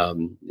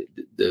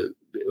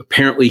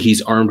 Apparently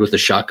he's armed with a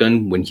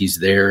shotgun when he's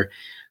there.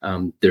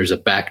 There's a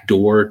back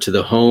door to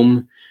the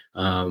home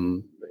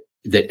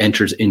that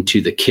enters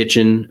into the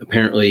kitchen.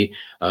 Apparently,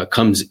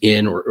 comes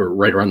in or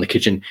right around the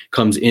kitchen,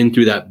 comes in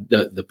through that.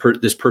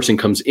 This person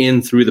comes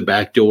in through the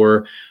back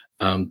door.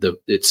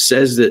 It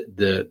says that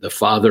the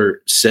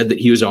father said that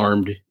he was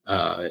armed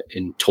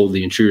and told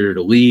the intruder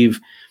to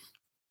leave,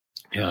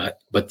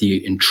 but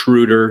the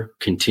intruder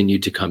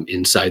continued to come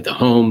inside the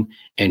home,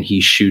 and he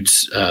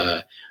shoots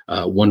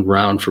one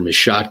round from his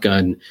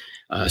shotgun.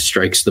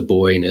 Strikes the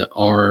boy in the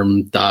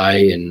arm, thigh,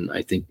 and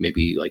I think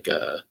maybe like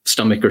a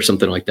stomach or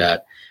something like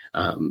that.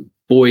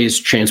 Boy is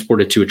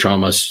transported to a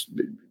trauma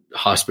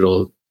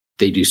hospital.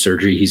 They do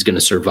surgery. He's going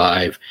to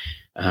survive.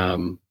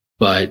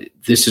 But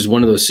this is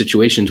one of those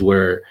situations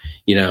where,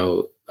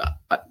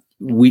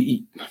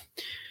 we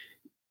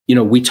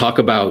talk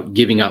about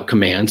giving out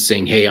commands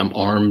saying, hey, I'm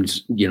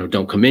armed,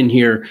 don't come in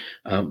here.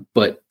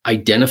 But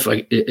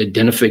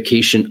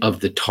identification of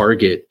the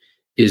target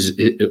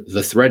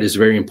the threat is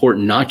very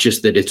important. Not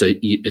just that it's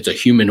a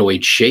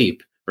humanoid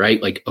shape,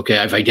 right? Like, okay,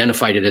 I've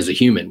identified it as a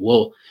human.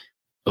 Well,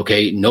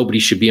 okay, nobody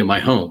should be in my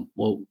home.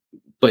 Well,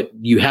 but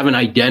you haven't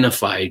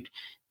identified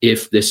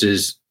if this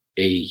is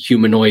a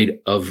humanoid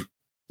of,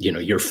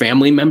 your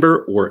family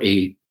member or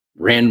a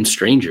random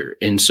stranger.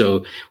 And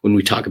so when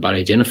we talk about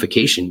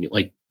identification,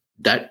 like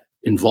that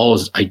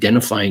involves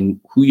identifying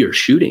who you're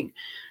shooting.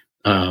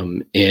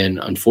 And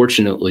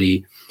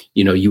unfortunately,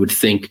 you would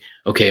think,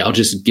 okay, I'll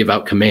just give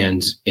out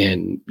commands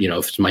and,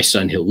 if it's my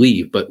son, he'll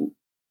leave. But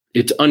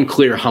it's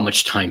unclear how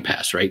much time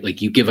passed, right?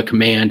 Like you give a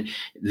command,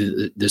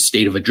 the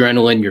state of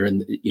adrenaline, you're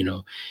in,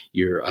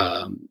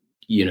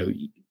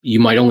 you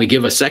might only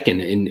give a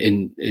second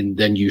and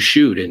then you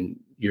shoot, and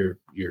you're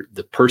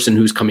the person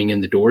who's coming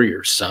in the door,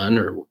 your son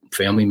or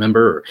family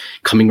member, or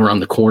coming around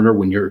the corner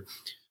when you're,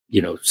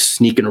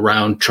 sneaking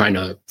around trying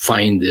to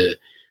find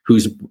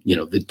who's,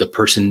 the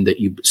person that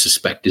you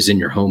suspect is in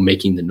your home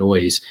making the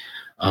noise.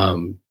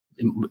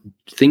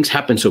 Things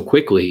happen so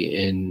quickly,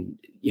 and,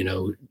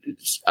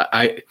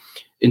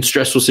 in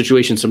stressful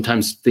situations,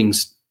 sometimes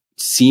things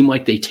seem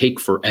like they take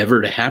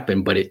forever to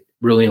happen, but it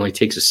really only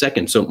takes a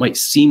second. So it might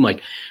seem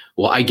like,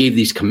 well, I gave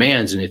these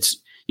commands and it's,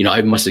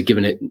 I must have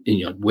given it,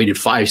 waited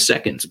 5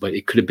 seconds, but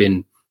it could have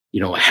been,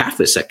 a half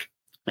a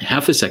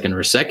second or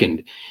a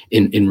second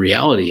in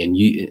reality.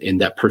 And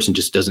that person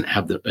just doesn't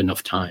have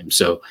enough time.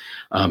 So,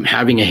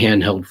 having a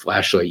handheld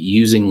flashlight,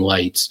 using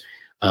lights,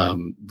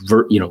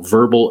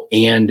 verbal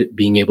and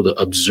being able to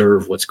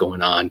observe what's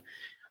going on,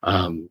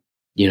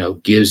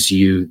 gives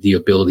you the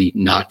ability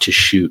not to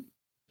shoot,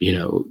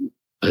 a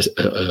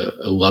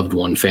loved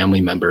one,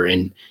 family member.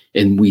 And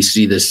we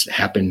see this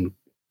happen.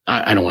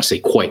 I don't want to say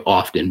quite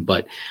often,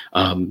 but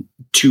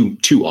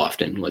too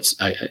often.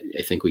 I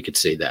think we could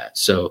say that.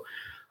 So,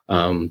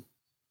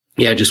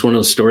 just one of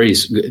those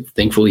stories.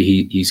 Thankfully,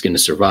 he's going to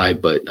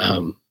survive, but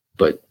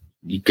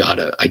you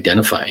gotta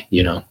identify.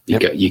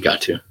 You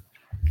got to.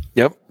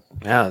 Yep.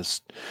 Yeah.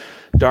 It's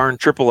darn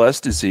triple S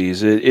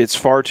disease. It's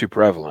far too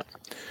prevalent.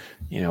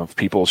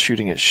 People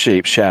shooting at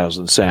shapes, shadows,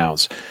 and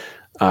sounds.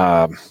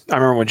 I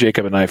remember when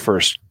Jacob and I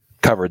first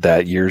covered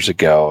that years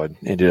ago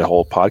and did a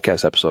whole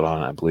podcast episode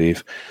on it, I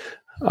believe.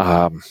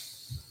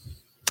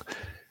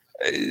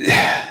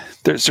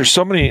 there's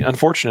so many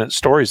unfortunate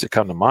stories that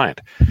come to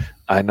mind.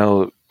 I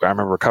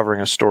remember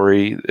covering a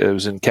story. It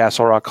was in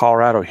Castle Rock,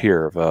 Colorado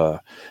here, of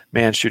a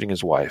man shooting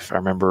his wife. I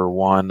remember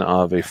one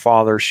of a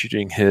father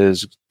shooting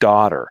his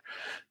daughter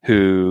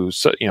who,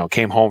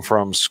 came home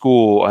from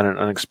school at an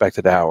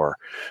unexpected hour.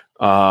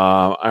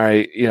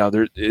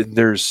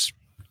 There's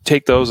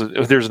take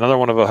those. There's another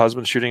one of a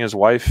husband shooting his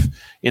wife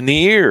in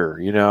the ear,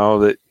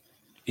 that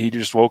he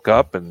just woke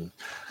up and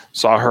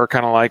saw her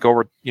kind of like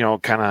over,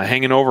 kind of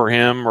hanging over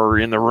him or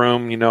in the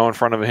room, in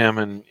front of him,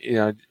 and,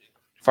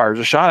 fires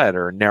a shot at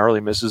her and narrowly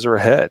misses her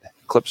head,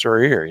 clips her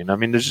ear.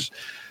 There's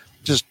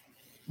just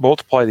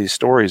multiply these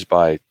stories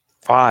by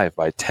 5,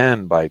 by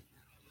 10, by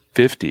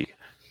 50.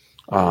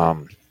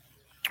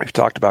 We've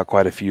talked about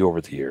quite a few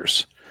over the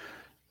years.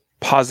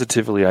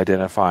 Positively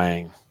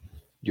identifying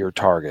your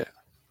target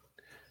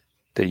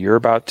that you're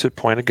about to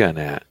point a gun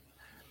at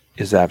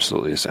is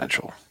absolutely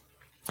essential.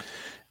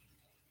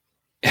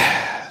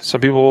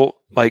 Some people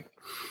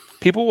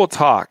will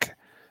talk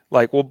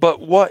like, well, but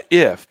what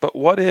if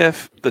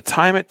the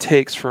time it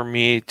takes for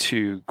me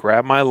to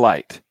grab my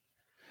light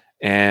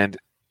and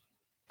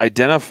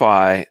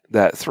identify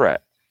that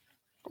threat,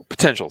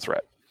 potential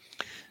threat,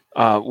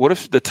 what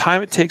if the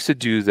time it takes to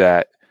do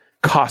that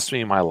costs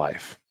me my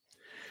life?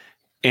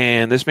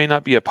 And this may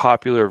not be a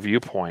popular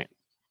viewpoint,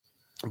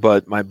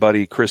 but my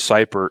buddy Chris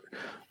Seipert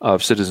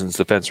of Citizens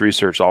Defense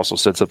Research also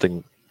said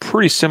something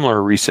pretty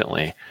similar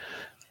recently.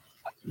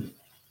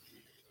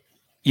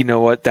 You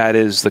know what? That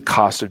is the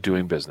cost of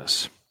doing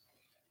business,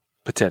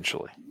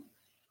 potentially.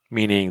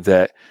 Meaning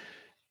that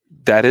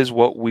is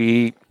what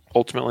we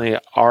ultimately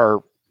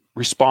are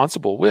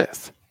responsible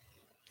with,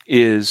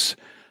 is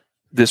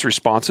this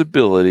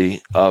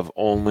responsibility of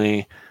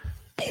only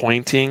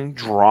pointing,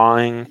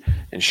 drawing,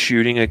 and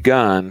shooting a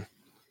gun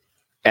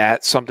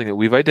at something that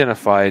we've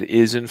identified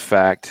is in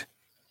fact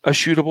a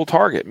shootable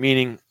target,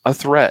 meaning a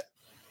threat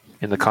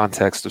in the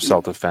context of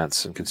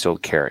self-defense and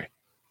concealed carry.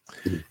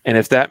 And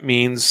if that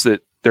means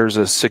that there's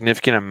a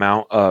significant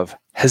amount of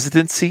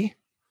hesitancy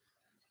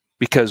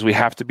because we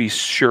have to be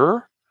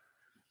sure,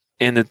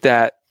 and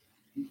that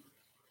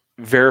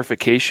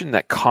verification,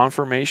 that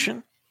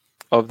confirmation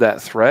of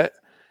that threat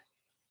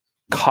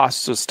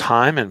costs us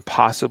time and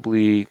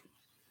possibly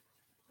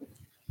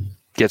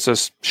gets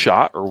us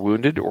shot or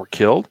wounded or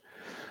killed,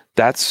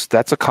 that's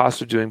a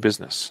cost of doing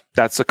business.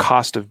 That's a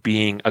cost of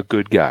being a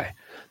good guy.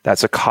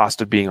 That's a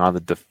cost of being on the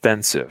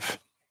defensive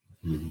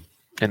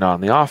and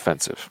on the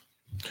offensive.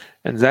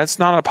 And that's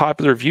not a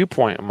popular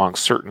viewpoint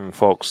amongst certain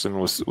folks and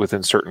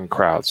within certain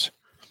crowds.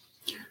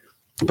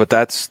 But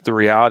that's the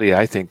reality,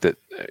 I think, that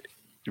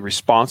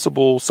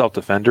responsible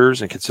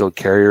self-defenders and concealed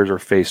carriers are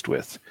faced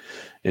with,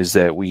 is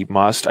that we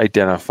must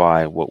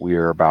identify what we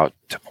are about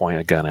to point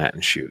a gun at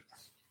and shoot.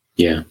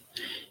 Yeah.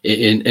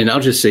 And I'll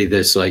just say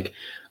this,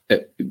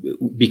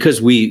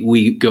 because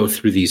we go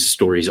through these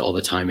stories all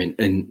the time,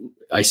 and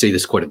I say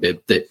this quite a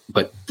bit,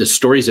 but the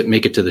stories that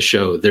make it to the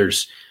show,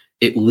 there's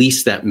at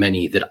least that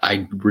many that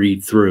I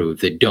read through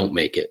that don't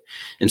make it.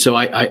 And so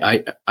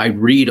I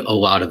read a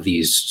lot of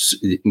these,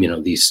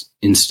 these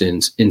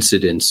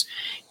incidents,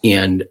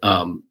 and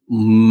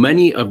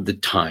many of the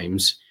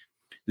times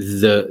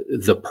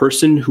the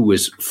person who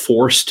was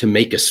forced to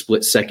make a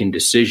split-second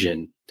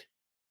decision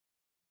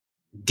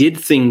did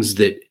things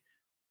that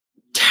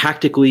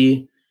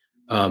tactically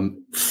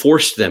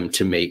forced them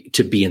to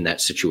be in that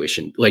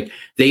situation. Like,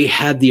 they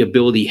had the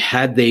ability,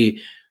 had they,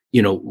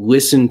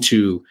 listened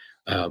to,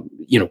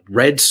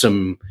 read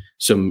some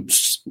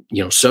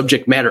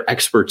subject matter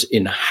experts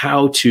in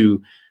how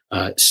to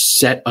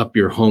set up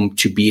your home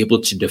to be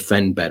able to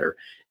defend better,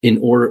 in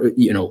order,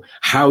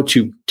 how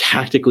to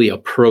tactically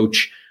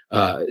approach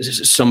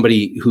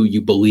somebody who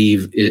you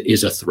believe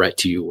is a threat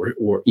to you,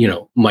 or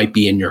might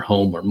be in your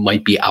home or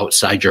might be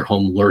outside your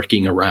home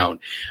lurking around.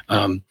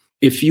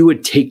 If you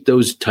would take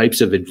those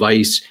types of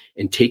advice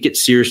and take it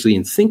seriously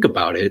and think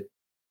about it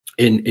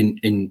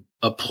and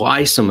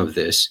apply some of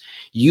this,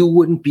 you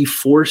wouldn't be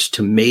forced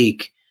to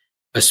make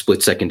a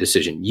split-second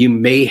decision. You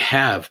may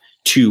have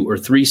 2 or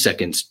 3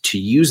 seconds to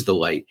use the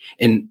light.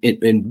 And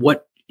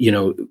what,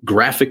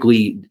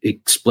 graphically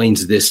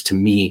explains this to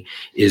me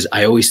is,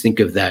 I always think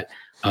of that,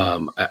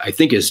 I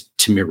think is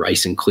Tamir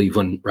Rice in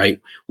Cleveland,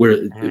 right? Where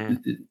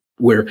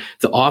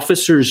the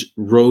officers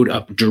rode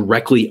up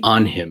directly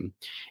on him,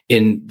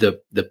 and the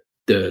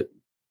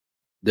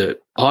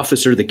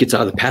officer that gets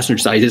out of the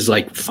passenger side is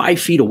like 5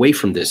 feet away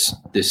from this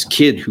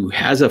kid who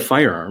has a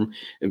firearm,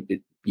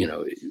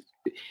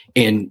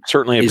 and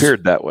certainly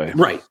appeared that way.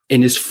 Right.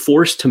 And is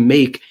forced to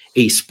make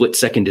a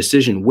split-second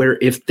decision, where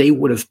if they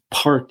would have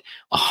parked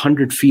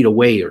 100 feet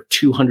away or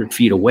 200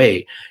 feet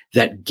away,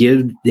 that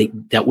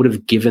would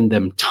have given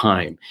them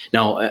time.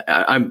 Now,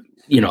 I'm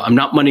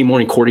not Monday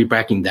morning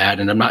quarterbacking that,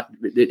 and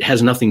it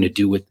has nothing to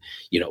do with,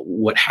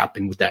 what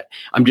happened with that.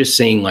 I'm just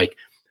saying,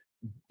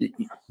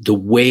 the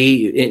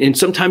way, and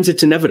sometimes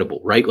it's inevitable,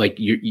 right? Like,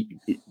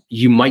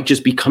 you might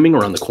just be coming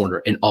around the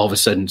corner and all of a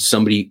sudden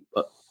somebody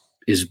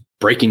is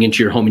breaking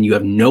into your home and you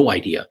have no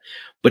idea.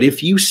 But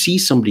if you see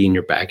somebody in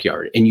your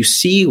backyard and you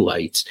see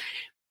lights,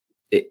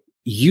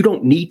 you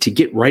don't need to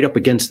get right up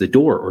against the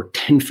door or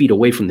 10 feet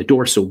away from the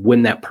door. So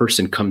when that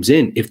person comes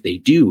in, if they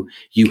do,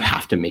 you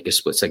have to make a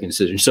split-second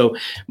decision. So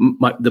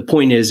the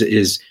point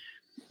is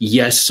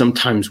yes,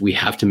 sometimes we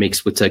have to make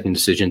split-second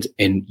decisions,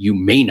 and you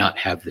may not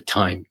have the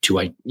time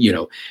to,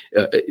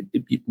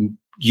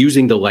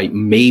 using the light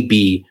may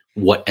be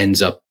what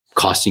ends up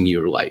costing you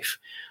your life.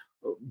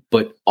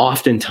 But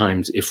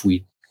oftentimes, if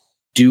we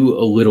do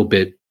a little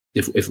bit,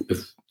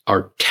 if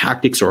our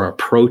tactics or our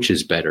approach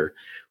is better,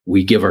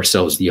 we give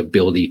ourselves the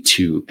ability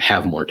to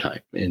have more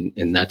time.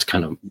 And that's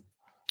kind of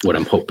what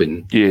I'm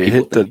hoping. You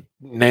hit the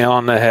nail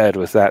on the head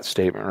with that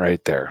statement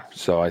right there.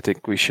 So I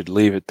think we should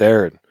leave it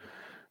there and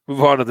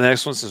move on to the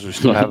next one, since we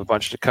still have a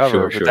bunch to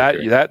cover.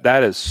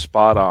 That is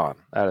spot on.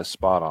 That is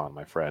spot on,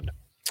 my friend.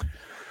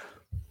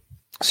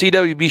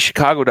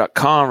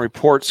 CWBChicago.com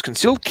reports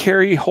concealed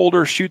carry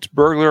holder shoots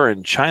burglar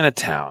in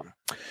Chinatown.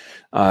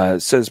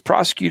 It says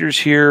prosecutors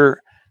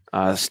here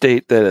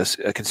state that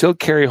a concealed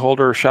carry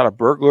holder shot a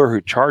burglar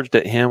who charged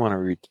at him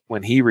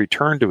when he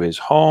returned to his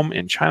home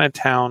in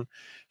Chinatown,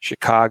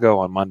 Chicago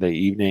on Monday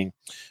evening.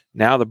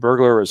 Now the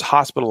burglar is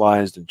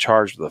hospitalized and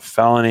charged with a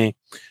felony.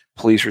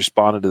 Police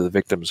responded to the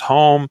victim's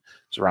home. It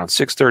was around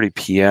 6:30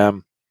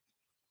 p.m.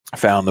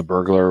 Found the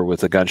burglar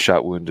with a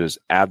gunshot wound to his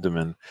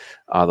abdomen.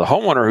 The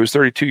homeowner, who's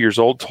 32 years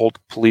old, told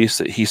police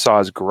that he saw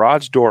his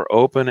garage door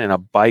open and a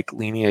bike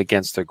leaning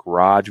against the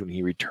garage when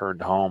he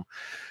returned home.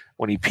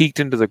 When he peeked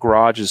into the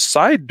garage's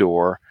side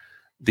door,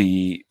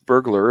 the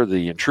burglar,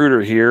 the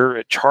intruder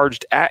here,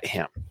 charged at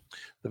him.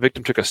 The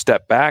victim took a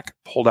step back,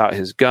 pulled out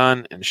his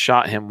gun, and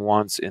shot him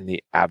once in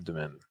the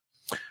abdomen.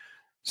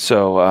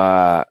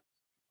 So,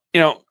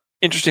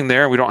 interesting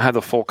there. We don't have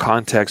the full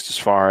context as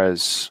far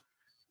as,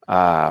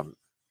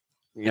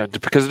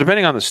 because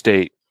depending on the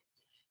state,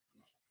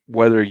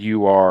 whether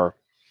you are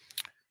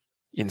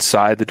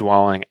inside the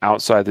dwelling,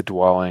 outside the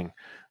dwelling,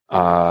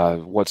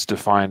 what's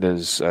defined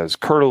as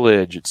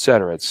curtilage, et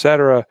cetera, et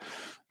cetera.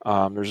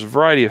 There's a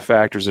variety of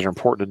factors that are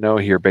important to know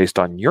here based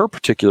on your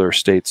particular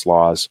state's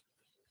laws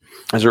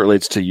as it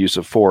relates to use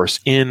of force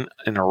in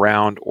and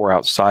around or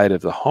outside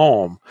of the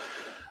home.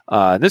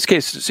 In this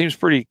case, it seems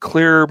pretty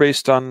clear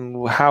based on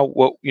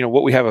what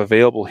we have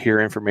available here,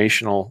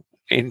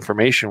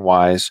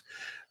 information-wise,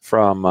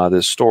 from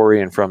this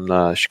story and from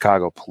the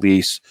Chicago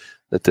police,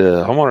 that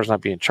the homeowner is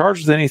not being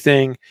charged with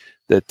anything.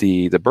 That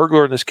the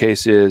burglar in this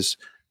case is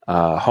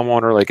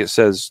homeowner, like it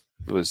says,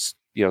 was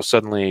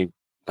suddenly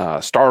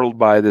startled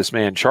by this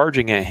man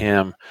charging at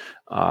him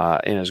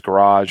in his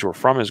garage or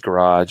from his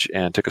garage,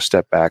 and took a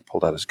step back,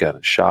 pulled out his gun,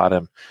 and shot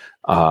him.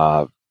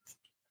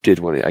 Did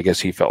what I guess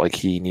he felt like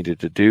he needed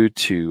to do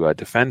to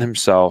defend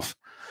himself.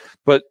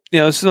 But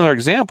this is another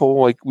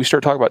example. Like, we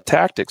start talking about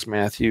tactics,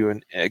 Matthew,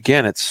 and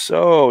again, it's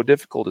so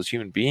difficult as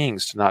human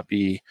beings to not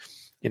be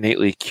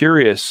innately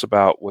curious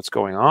about what's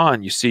going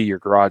on. You see your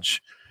garage,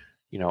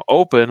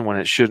 open when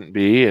it shouldn't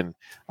be, and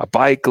a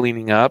bike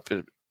leaning up.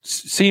 It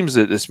seems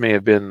that this may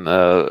have been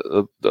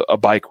a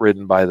bike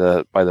ridden by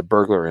the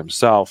burglar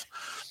himself.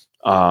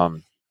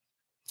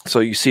 So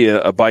you see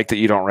a bike that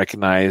you don't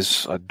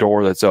recognize, a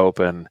door that's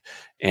open,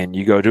 and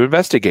you go to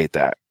investigate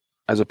that,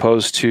 as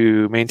opposed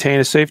to maintain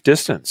a safe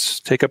distance,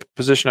 take up a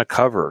position of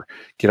cover,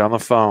 get on the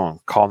phone,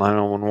 call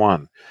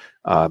 911,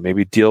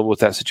 maybe deal with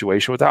that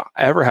situation without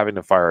ever having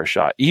to fire a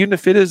shot. Even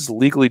if it is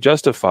legally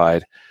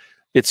justified,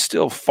 it's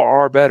still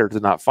far better to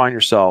not find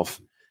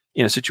yourself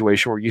in a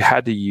situation where you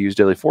had to use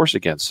deadly force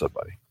against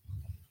somebody.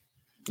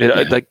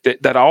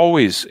 That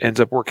always ends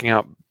up working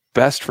out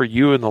best for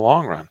you in the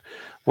long run,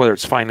 whether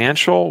it's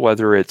financial,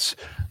 whether it's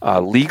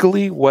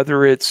legally,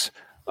 whether it's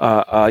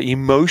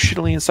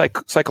emotionally and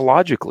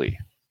psychologically.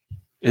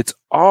 It's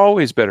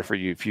always better for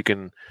you if you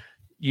can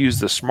use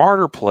the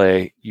smarter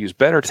play, use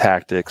better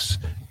tactics,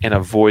 and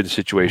avoid the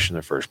situation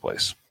in the first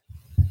place.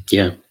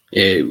 Yeah.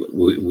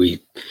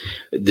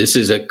 This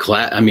is a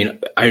class. I mean,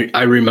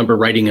 I remember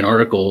writing an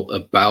article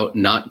about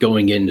not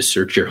going in to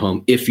search your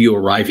home if you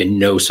arrive and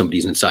know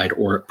somebody's inside,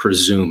 or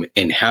presume,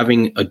 and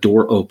having a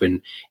door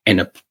open and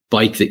a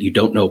bike that you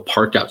don't know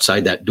parked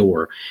outside that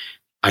door.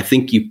 I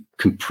think you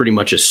can pretty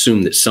much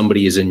assume that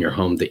somebody is in your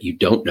home that you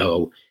don't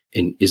know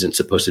and isn't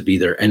supposed to be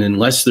there. And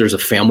unless there's a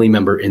family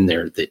member in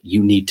there that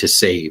you need to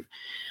save,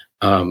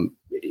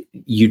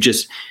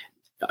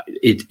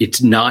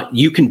 it's not,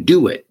 you can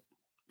do it,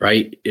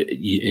 right?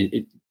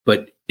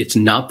 But it's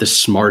not the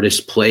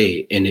smartest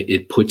play, and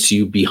it puts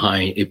you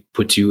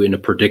in a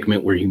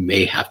predicament where you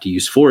may have to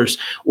use force,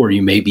 or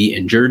you may be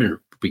injured or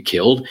be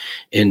killed.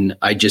 And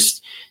I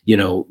just,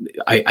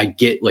 I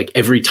get, like,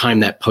 every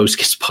time that post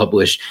gets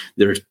published,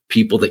 there's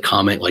people that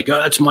comment like,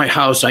 "Oh, that's my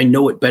house. I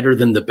know it better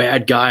than the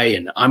bad guy.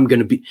 And I'm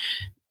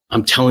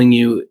telling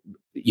you,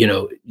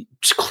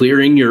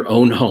 clearing your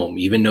own home,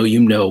 even though you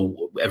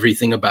know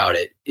everything about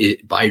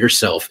it by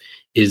yourself,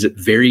 is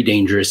very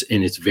dangerous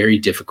and it's very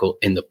difficult.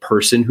 And the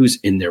person who's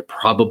in there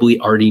probably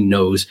already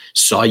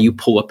saw you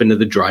pull up into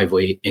the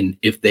driveway. And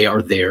if they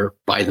are there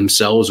by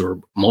themselves or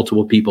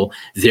multiple people,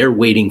 they're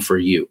waiting for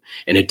you.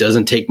 And it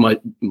doesn't take much,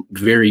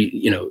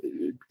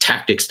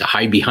 tactics to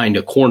hide behind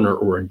a corner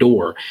or a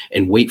door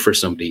and wait for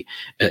somebody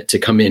to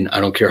come in.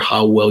 I don't care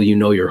how well you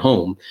know your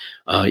home.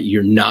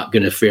 You're not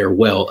going to fare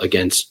well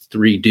against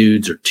 3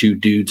 dudes or 2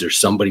 dudes or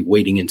somebody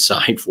waiting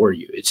inside for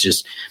you. It's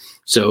just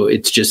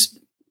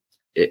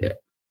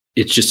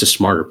a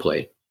smarter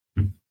play.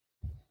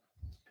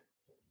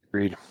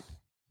 Agreed.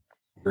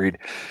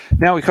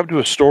 Now we come to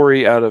a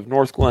story out of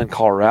North Glen,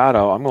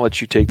 Colorado. I'm going to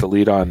let you take the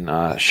lead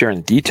on sharing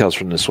the details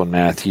from this one,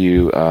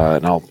 Matthew,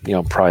 and I'll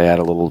probably add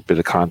a little bit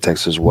of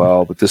context as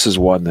well. But this is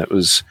one that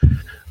was,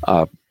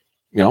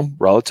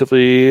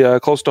 relatively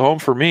close to home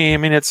for me. I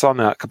mean, it's on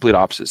the complete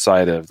opposite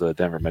side of the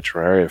Denver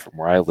metro area from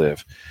where I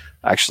live.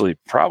 Actually,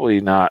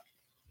 probably not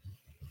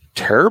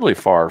terribly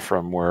far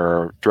from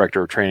where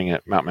Director of Training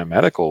at Mount May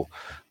Medical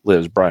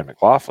lives, Brian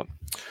McLaughlin.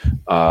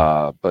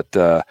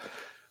 But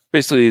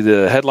basically,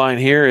 the headline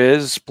here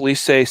is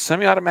police say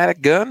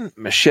semi-automatic gun,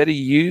 machete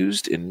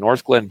used in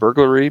North Glen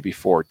burglary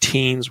before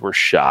teens were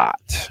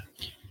shot.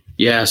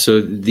 Yeah,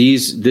 so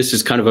this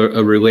is kind of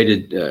a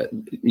related,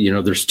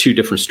 there's 2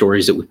 different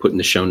stories that we put in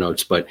the show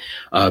notes, but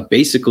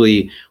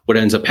basically what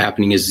ends up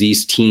happening is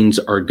these teens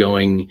are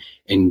going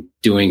and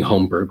doing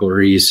home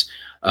burglaries.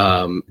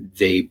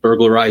 They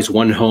burglarize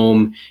one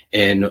home,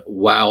 and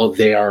while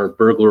they are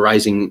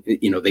burglarizing,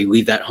 they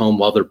leave that home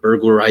while they're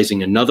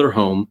burglarizing another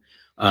home.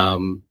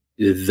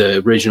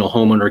 The original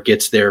homeowner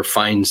gets there,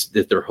 finds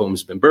that their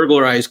home's been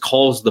burglarized,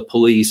 calls the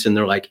police, and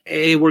they're like,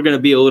 "Hey, we're going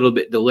to be a little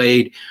bit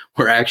delayed.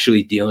 We're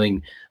actually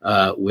dealing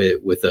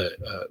with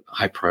a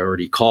high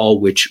priority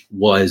call," which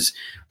was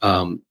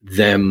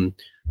them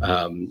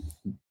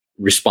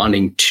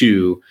responding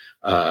to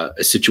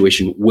a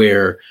situation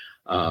where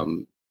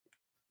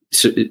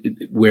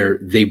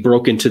they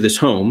broke into this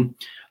home,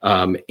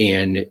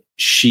 and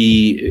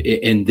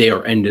they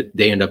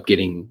end up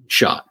getting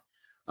shot.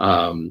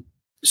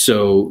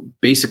 So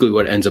basically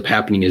what ends up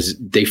happening is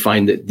they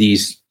find that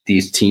these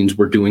teens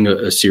were doing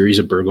a series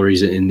of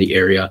burglaries in the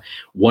area.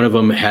 One of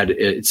them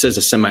it says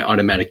a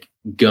semi-automatic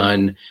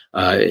gun.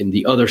 In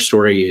the other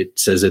story, it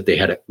says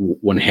that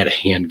one had a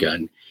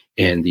handgun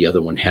and the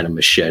other one had a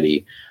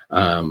machete.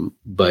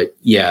 But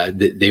yeah,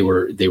 they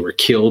were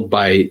killed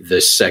by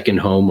the second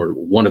home, or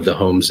one of the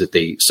homes that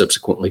they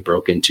subsequently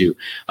broke into,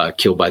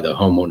 killed by the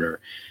homeowner.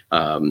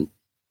 And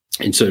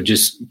so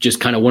just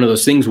kind of one of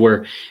those things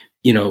where,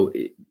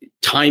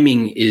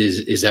 timing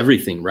is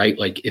everything, right?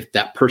 Like if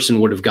that person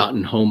would have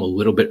gotten home a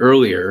little bit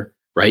earlier,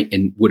 right,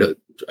 and would have,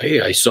 "Hey,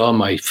 I saw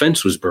my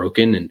fence was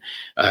broken and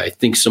I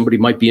think somebody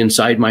might be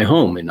inside my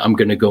home and I'm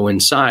going to go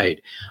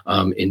inside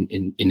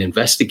and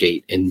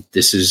investigate." And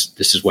this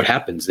is what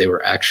happens. They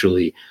were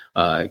actually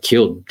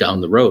killed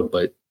down the road.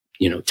 But,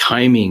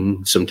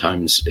 timing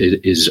sometimes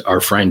is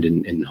our friend,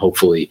 and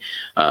hopefully,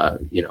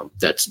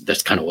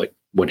 that's kind of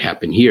what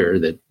happened here,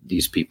 that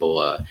these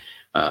people,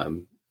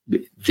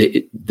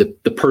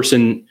 the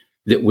person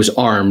that was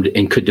armed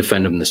and could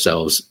defend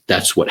themselves,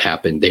 that's what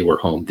happened. They were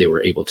home. They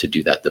were able to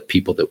do that. The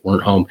people that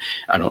weren't home,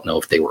 I don't know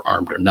if they were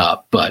armed or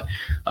not, but,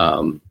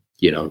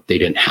 they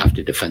didn't have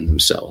to defend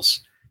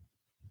themselves.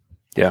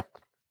 Yeah.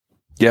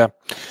 Yeah.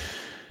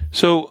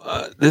 So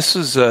this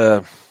is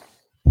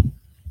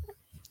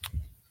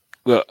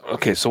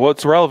okay. So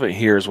what's relevant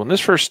here is when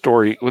this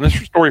story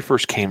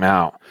first came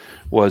out,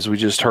 was we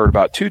just heard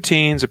about 2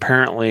 teens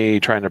apparently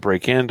trying to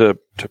break into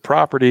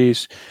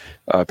properties,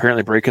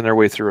 apparently breaking their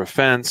way through a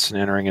fence and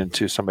entering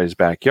into somebody's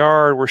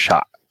backyard, were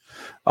shot,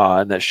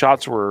 and that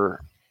shots were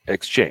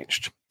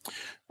exchanged.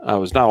 It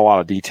was not a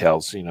lot of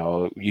details.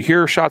 You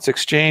hear shots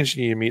exchanged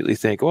and you immediately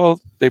think, well,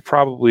 they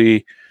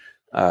probably,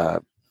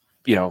 the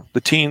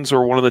teens,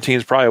 or one of the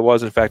teens probably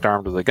was in fact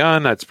armed with a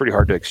gun. That's pretty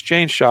hard to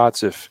exchange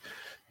shots if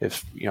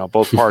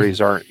both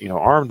parties aren't,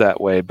 armed that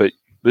way. But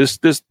this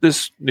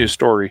news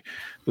story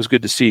was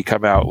good to see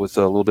come out with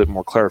a little bit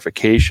more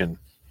clarification,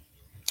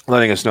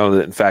 letting us know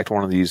that in fact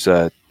one of these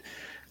 15,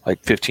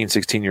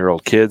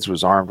 16-year-old kids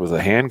was armed with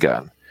a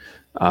handgun,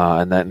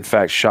 and that in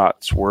fact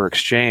shots were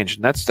exchanged.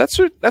 And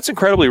that's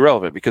incredibly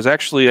relevant, because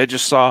actually I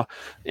just saw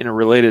in a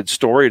related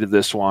story to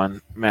this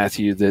one,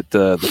 Matthew, that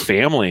the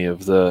family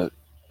of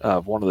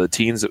one of the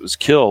teens that was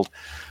killed,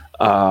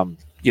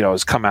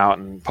 has come out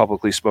and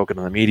publicly spoken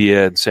to the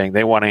media and saying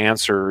they want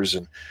answers,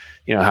 and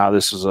how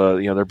this was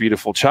their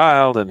beautiful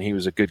child, and he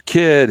was a good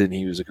kid, and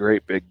he was a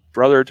great big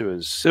brother to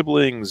his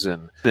siblings,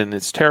 and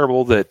it's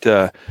terrible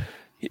that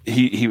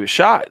he was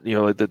shot.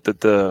 That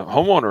the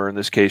homeowner in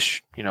this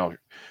case,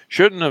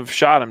 shouldn't have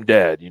shot him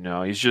dead.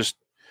 He's just,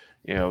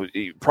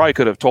 he probably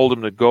could have told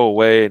him to go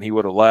away, and he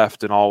would have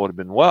left, and all would have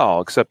been well.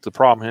 Except the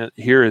problem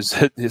here is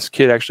that this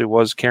kid actually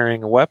was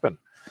carrying a weapon,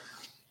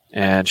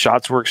 and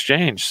shots were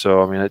exchanged.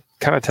 So it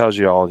kind of tells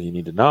you all you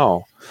need to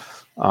know.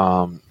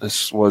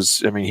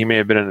 He may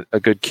have been a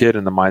good kid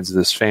in the minds of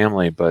this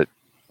family, but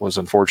was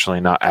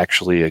unfortunately not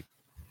actually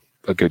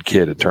a good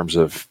kid in terms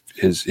of,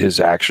 his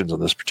actions on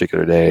this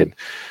particular day. And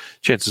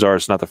chances are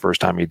it's not the first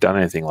time he'd done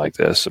anything like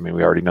this. I mean,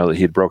 we already know that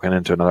he had broken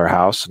into another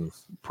house and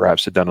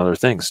perhaps had done other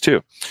things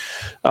too.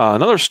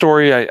 Another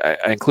story, I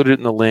included it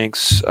in the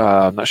links.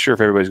 I'm not sure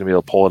if everybody's going to be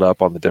able to pull it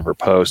up on the Denver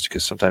Post,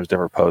 because sometimes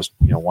Denver Post,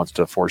 wants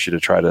to force you to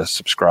try to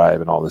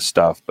subscribe and all this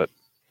stuff. But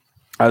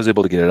I was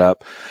able to get it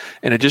up,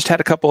 and it just had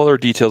a couple other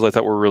details I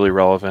thought were really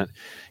relevant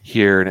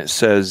here. And it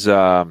says,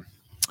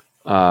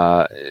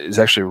 is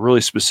actually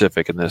really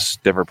specific in this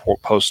Denver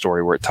Post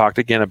story, where it talked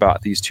again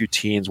about these two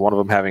teens, one of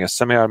them having a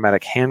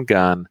semi-automatic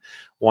handgun,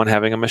 one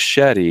having a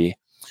machete,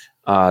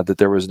 that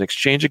there was an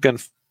exchange of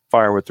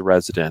gunfire with the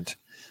resident,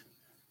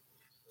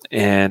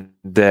 and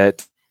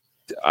that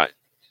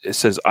it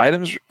says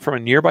items from a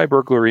nearby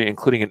burglary,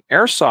 including an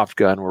airsoft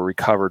gun, were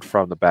recovered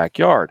from the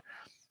backyard.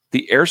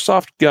 The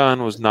airsoft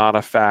gun was not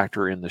a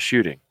factor in the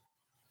shooting.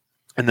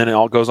 And then it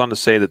all goes on to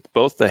say that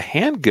both the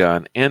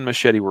handgun and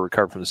machete were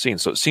recovered from the scene.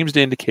 So it seems to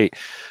indicate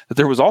that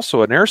there was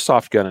also an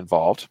airsoft gun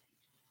involved,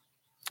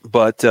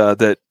 but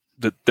that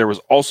there was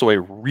also a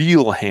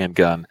real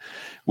handgun,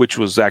 which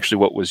was actually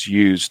what was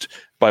used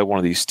by one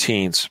of these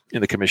teens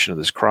in the commission of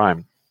this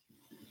crime.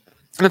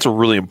 And that's a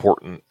really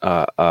important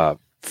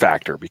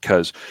factor,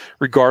 because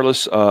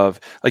regardless of,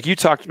 like you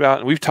talked about,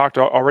 and we've talked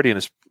already in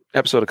this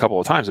episode a couple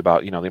of times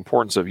about, the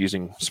importance of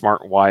using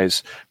smart,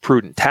 wise,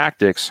 prudent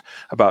tactics,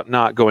 about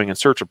not going in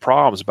search of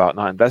problems, about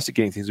not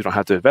investigating things we don't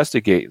have to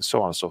investigate, and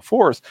so on and so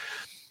forth.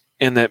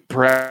 And that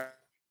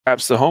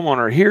perhaps the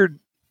homeowner here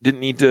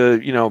didn't need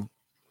to,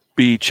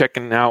 be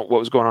checking out what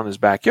was going on in his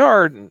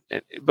backyard.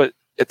 But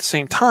at the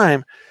same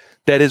time,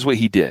 that is what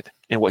he did.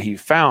 And what he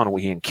found,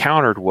 what he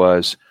encountered,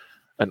 was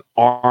an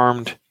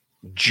armed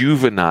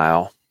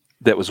juvenile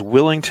that was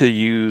willing to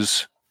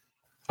use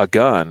a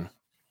gun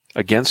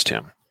against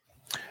him.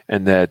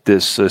 And that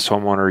this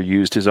homeowner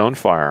used his own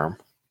firearm.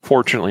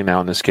 Fortunately,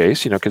 now in this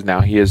case, because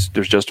now there's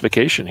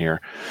justification here,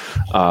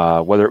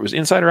 whether it was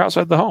inside or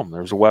outside the home.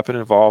 There was a weapon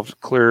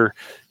involved, clear,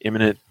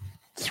 imminent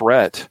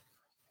threat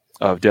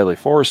of deadly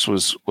force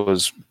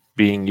was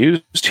being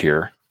used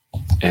here,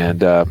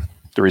 and the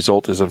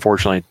result is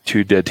unfortunately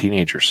 2 dead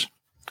teenagers,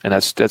 and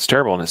that's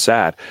terrible and it's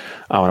sad.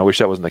 And I wish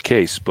that wasn't the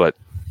case, but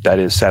that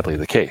is sadly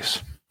the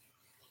case.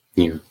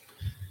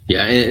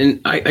 Yeah,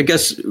 and I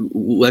guess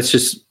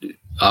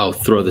I'll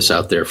throw this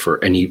out there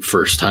for any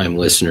first-time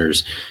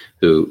listeners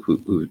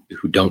who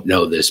don't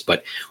know this,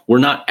 but we're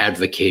not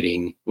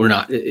advocating.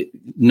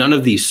 None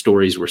of these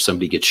stories where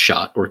somebody gets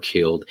shot or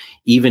killed,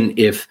 even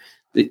if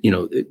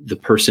the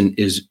person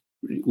is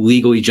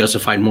legally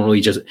justified, morally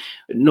justified.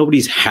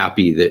 Nobody's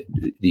happy that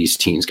these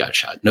teens got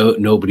shot.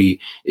 Nobody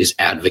is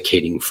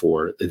advocating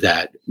for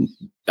that.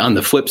 On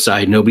the flip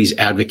side, nobody's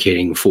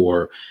advocating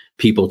for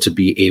people to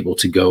be able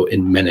to go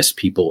and menace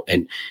people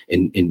and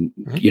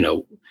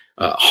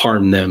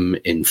harm them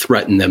and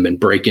threaten them and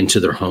break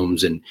into their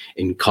homes and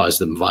cause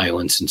them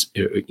violence. And,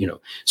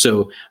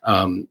 so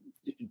I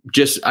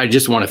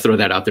just want to throw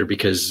that out there,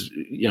 because,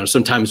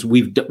 sometimes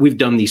we've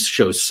done these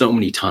shows so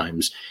many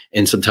times,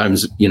 and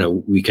sometimes,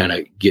 we kind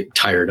of get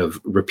tired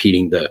of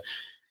repeating the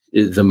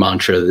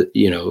mantra,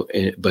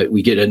 but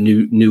we get a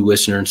new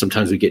listener, and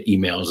sometimes we get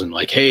emails and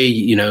like, hey,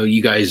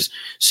 you guys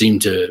seem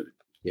to,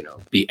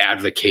 be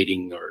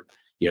advocating or,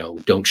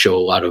 don't show a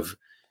lot of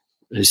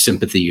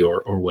sympathy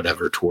or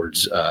whatever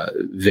towards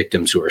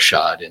victims who are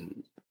shot.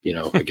 And,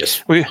 I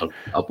guess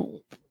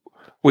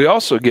we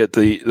also get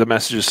the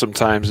messages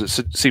sometimes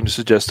that seem to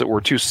suggest that we're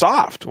too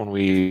soft when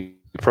we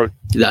approach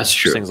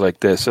things like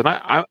this. And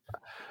I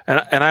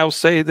will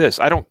say this: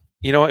 I don't,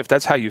 if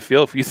that's how you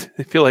feel, if you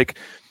feel like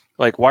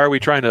why are we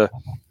trying to,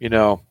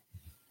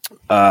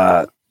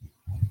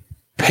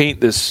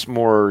 paint this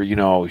more,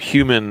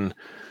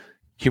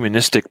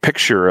 humanistic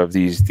picture of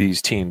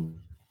these teen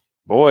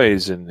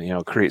boys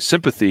and create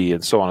sympathy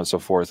and so on and so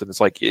forth. And it's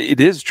like, it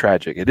is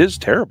tragic. It is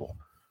terrible.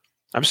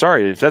 I'm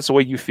sorry if that's the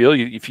way you feel.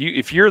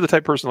 If you're the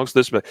type of person who looks at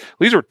this, but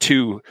these are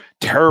 2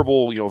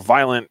 terrible,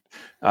 violent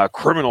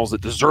criminals that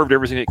deserved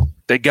everything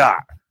they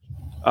got.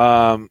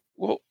 Well,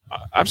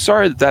 I'm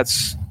sorry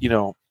that's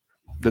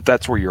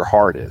where your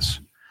heart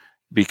is,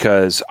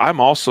 because I'm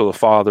also the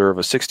father of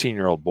a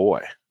 16-year-old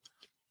boy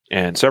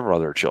and several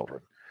other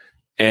children,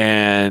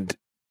 and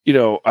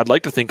I'd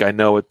like to think I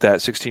know what that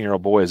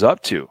 16-year-old boy is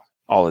up to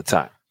all the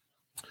time.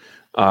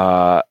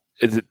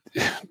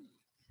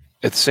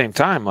 At the same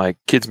time, like,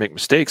 kids make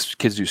mistakes,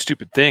 kids do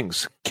stupid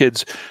things,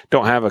 kids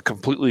don't have a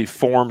completely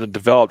formed and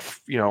developed,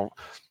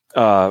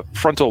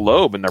 frontal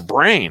lobe in their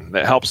brain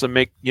that helps them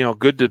make,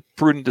 good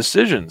prudent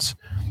decisions,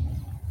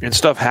 and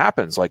stuff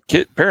happens. Like,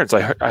 parents,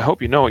 I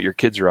hope you know what your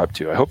kids are up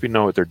to. I hope you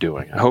know what they're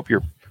doing. I hope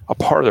you're a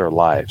part of their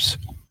lives,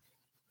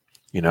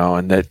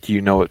 and that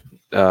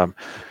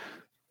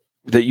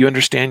that you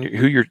understand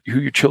who your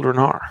children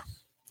are,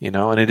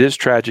 and it is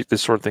tragic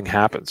this sort of thing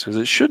happens, because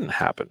it shouldn't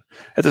happen.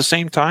 At the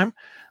same time,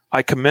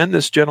 I commend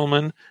this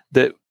gentleman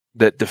that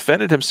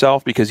defended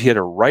himself because he had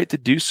a right to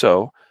do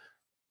so.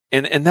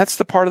 And that's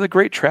the part of the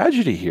great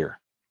tragedy here.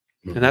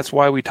 Mm-hmm. And that's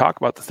why we talk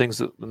about the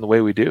things in the way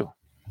we do,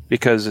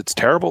 because it's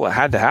terrible. It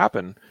had to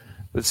happen,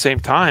 At the same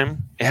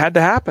time, it had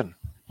to happen.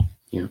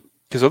 Yeah.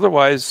 Because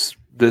otherwise,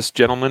 this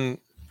gentleman,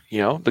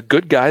 the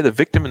good guy, the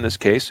victim in this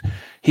case,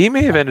 he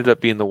may have ended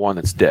up being the one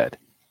that's dead.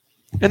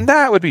 And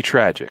that would be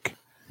tragic.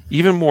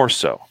 Even more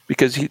so,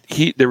 because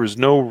he there was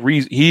no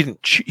reason, he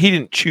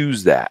didn't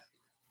choose that,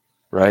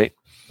 right?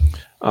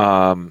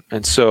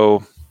 And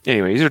so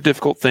anyway, these are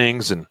difficult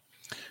things, and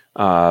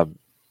I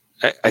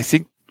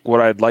think what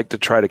I'd like to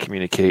try to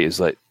communicate is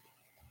like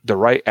the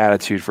right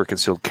attitude for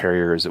concealed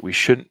carrier is that we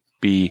shouldn't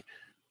be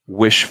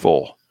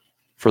wishful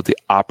for the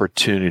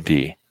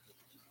opportunity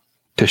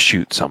to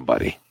shoot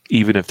somebody,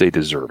 even if they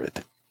deserve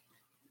it,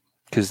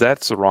 because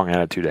that's the wrong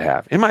attitude to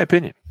have, in my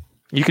opinion.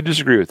 You can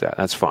disagree with that;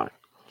 that's fine.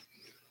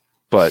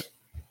 But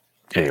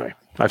anyway,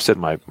 I've said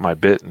my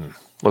bit, and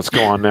let's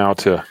go on now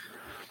to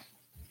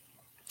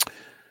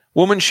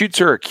woman shoots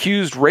her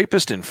accused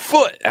rapist in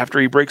foot after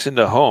he breaks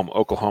into home,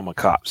 Oklahoma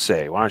cops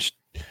say. Why don't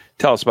you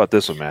tell us about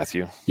this one,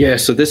 Matthew? Yeah,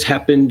 so this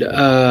happened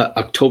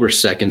October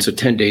 2nd, so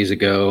 10 days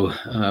ago,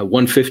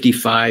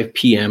 1:55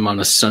 p.m. on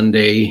a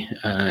Sunday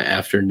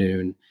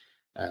afternoon.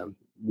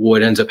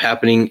 What ends up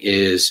happening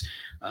is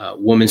a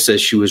woman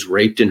says she was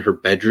raped in her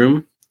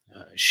bedroom.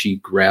 She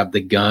grabbed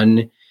the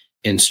gun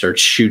and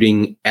starts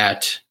shooting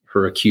at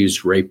her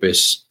accused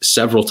rapist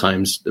several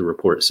times. The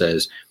report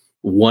says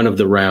one of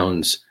the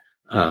rounds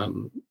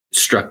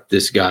struck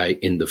this guy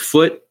in the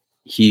foot.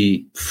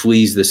 He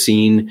flees the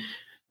scene,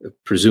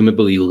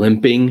 presumably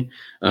limping.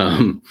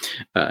 And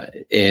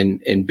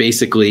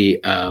basically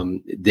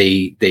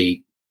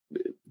they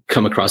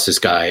come across this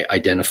guy,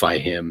 identify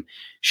him.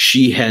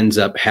 She ends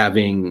up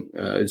having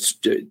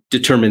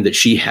determined that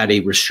she had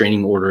a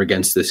restraining order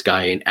against this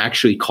guy and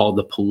actually called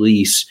the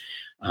police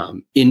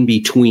in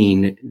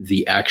between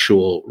the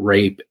actual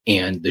rape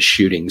and the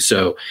shooting.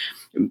 So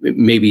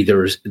maybe there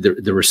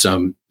was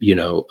some,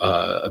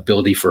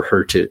 ability for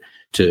her to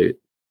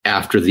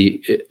after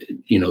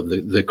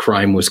the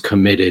crime was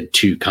committed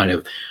to kind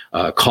of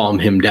calm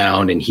him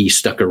down, and he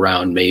stuck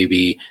around.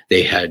 Maybe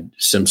they had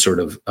some sort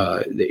of,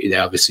 they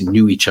obviously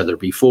knew each other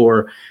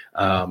before.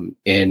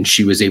 And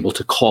she was able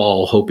to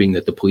call hoping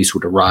that the police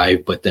would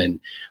arrive, but then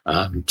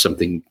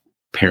something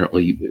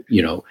apparently,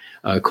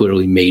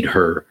 clearly made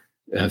her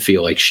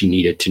feel like she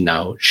needed to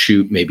now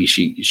shoot. Maybe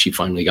she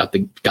finally got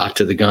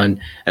to the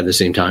gun at the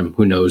same time.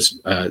 Who knows?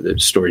 The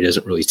story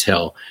doesn't really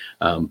tell.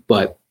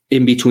 But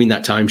in between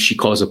that time, she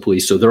calls the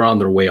police. So they're on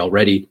their way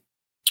already,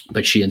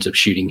 but she ends up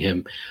shooting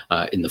him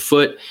in the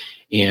foot.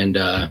 And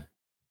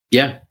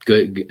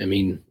good. I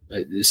mean,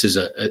 this is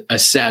a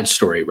sad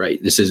story,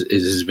 right? This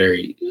is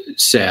very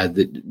sad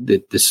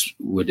that this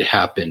would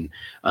happen,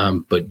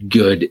 but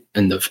good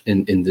in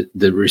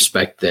the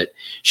respect that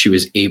she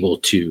was able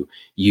to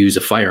use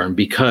a firearm,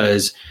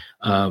 because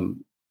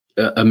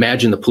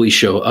imagine the police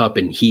show up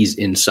and he's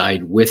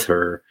inside with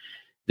her.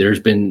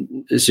 There's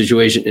been a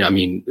situation, I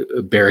mean,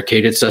 a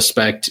barricaded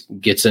suspect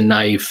gets a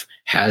knife,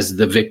 has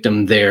the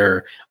victim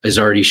there, has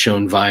already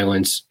shown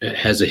violence,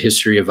 has a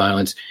history of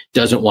violence,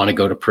 doesn't want to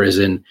go to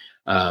prison.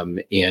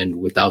 And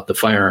without the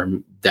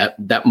firearm,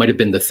 that might have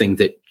been the thing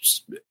that,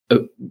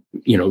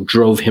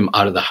 drove him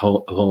out of the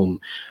home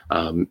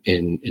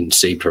and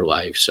saved her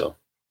life. So,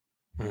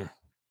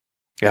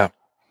 yeah.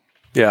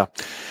 The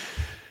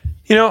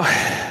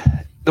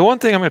one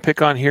thing I'm going to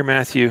pick on here,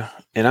 Matthew,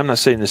 and I'm not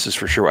saying this is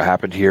for sure what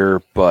happened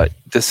here, but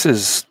this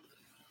is,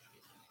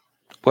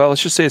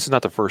 let's just say it's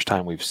not the first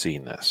time we've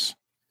seen this,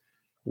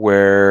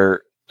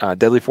 where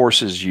deadly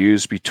force is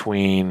used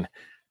between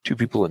two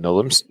people that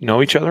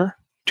know each other.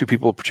 Two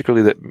people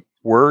particularly that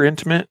were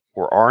intimate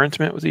or are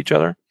intimate with each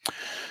other.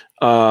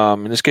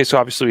 In this case,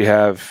 obviously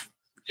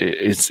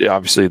it's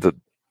obviously the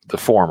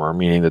former,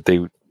 meaning that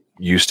they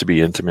used to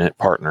be intimate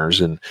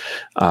partners. And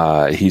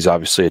he's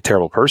obviously a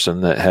terrible person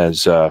that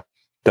has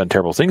done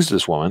terrible things to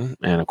this woman.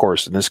 And of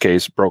course, in this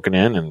case, broken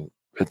in and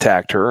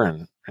attacked her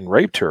and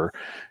raped her.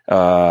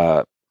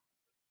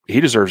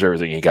 He deserves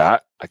everything he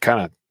got. I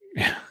kind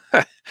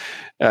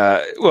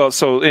of,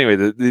 so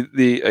anyway,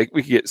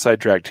 we could get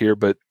sidetracked here,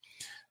 but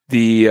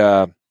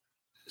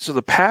so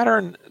the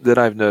pattern that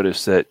I've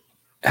noticed that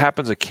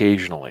happens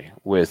occasionally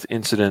with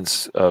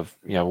incidents of,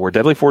 where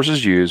deadly force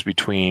is used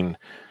between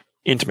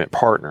intimate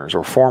partners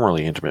or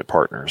formerly intimate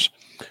partners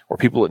or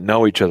people that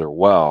know each other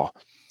well,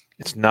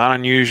 it's not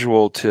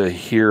unusual to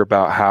hear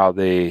about how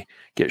they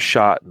get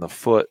shot in the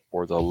foot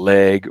or the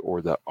leg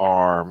or the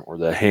arm or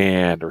the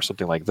hand or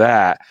something like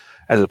that,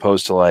 as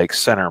opposed to like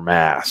center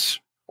mass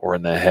or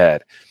in the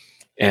head.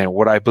 And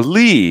what I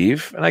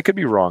believe, and I could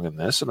be wrong in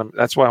this, and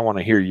that's why I want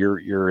to hear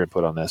your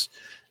input on this,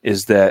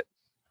 is that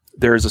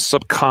there is a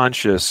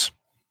subconscious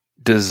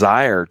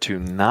desire to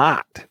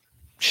not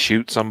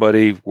shoot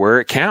somebody where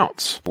it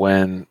counts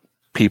when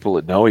people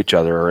that know each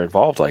other are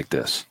involved like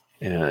this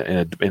in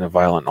a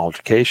violent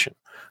altercation.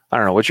 I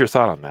don't know. What's your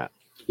thought on that?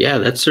 Yeah,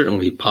 that's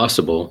certainly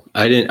possible.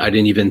 I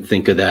didn't even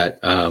think of that.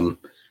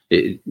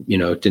 It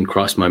didn't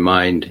cross my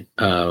mind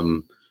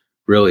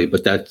really,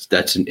 but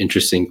that's an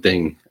interesting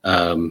thing.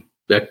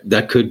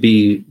 That could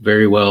be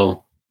very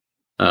well,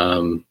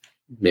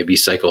 maybe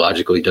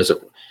psychologically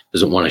doesn't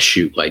want to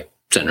shoot like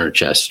center of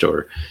chest,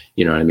 or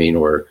you know what I mean,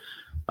 or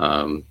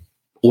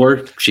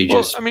she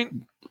just. I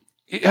mean,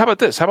 how about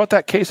this? How about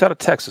that case out of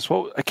Texas?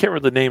 Well, I can't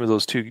remember the name of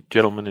those two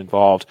gentlemen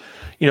involved.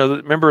 You know,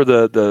 remember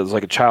the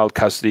like a child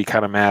custody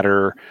kind of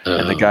matter,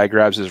 and the guy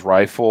grabs his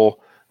rifle,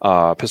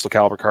 pistol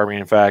caliber carbine,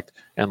 in fact,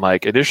 and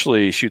like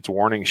initially shoots a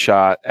warning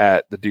shot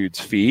at the dude's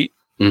feet.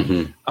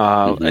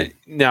 Now,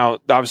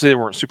 obviously, they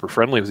weren't super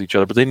friendly with each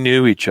other, but they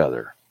knew each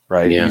other,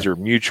 right? Yeah. These are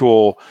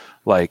mutual,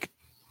 like,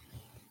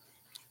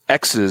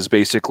 exes,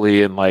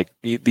 basically, and like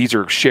these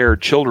are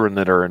shared children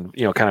that are in,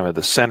 you know, kind of at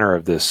the center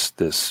of this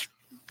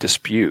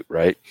dispute,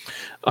 right?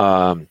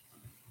 But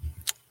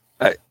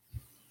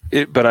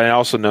I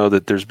also know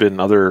that there's been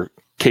other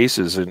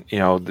cases, and you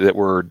know, that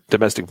were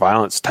domestic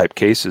violence type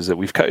cases that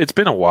we've. It's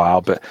been a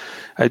while, but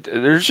I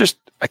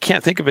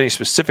can't think of any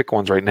specific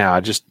ones right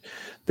now.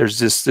 There's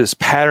this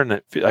pattern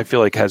that I feel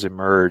like has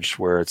emerged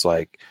where it's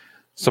like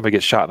somebody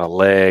gets shot in a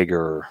leg,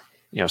 or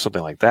you know,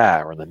 something like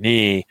that, or in the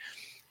knee.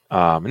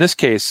 In this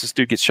case, this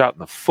dude gets shot in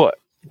the foot.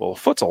 Well, the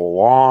foot's a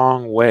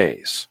long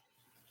ways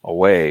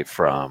away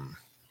from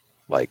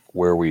like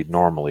where we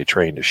normally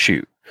train to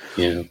shoot.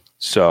 Yeah.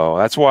 So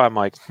that's why I'm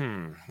like, you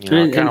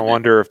know, I kind of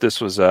wonder if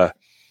this was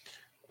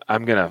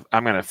I'm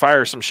gonna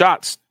fire some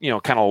shots, you know,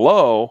 kind of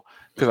low,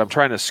 because I'm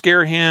trying to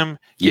scare him,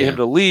 get him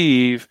to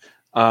leave.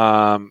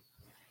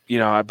 You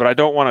know, but I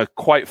don't want to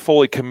quite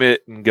fully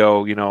commit and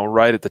go, you know,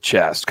 right at the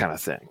chest kind of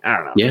thing. I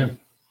don't know. Yeah,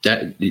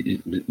 that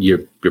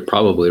you're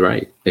probably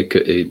right. It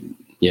could,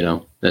 you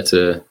know, that's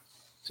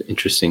it's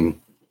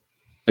interesting.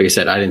 Like I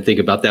said, I didn't think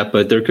about that,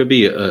 but there could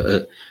be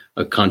a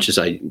conscious,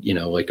 you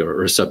know, like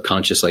or a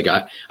subconscious, like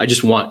I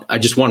just want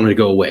them to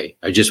go away.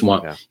 I just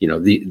want, you know,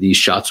 these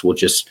shots will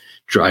just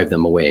drive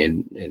them away,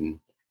 and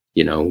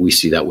you know, we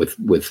see that with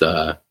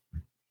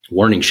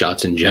warning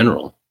shots in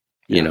general.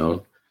 You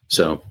know,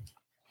 so.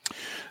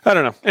 I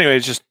don't know. Anyway,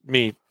 it's just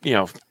me, you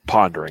know,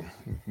 pondering,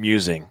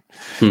 musing.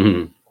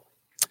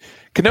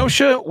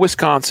 Kenosha,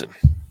 Wisconsin.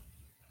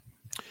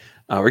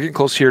 We're getting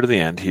close here to the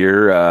end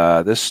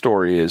here. This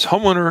story is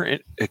homeowner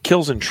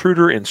kills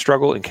intruder in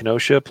struggle in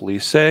Kenosha,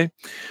 police say.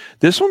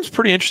 This one's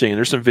pretty interesting.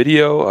 There's some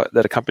video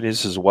that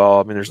accompanies this as well.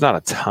 I mean, there's not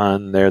a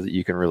ton there that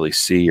you can really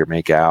see or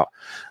make out.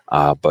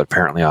 But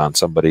apparently on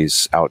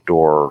somebody's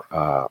outdoor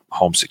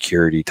home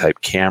security type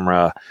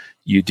camera,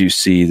 you do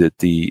see that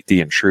the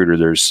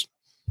intruder,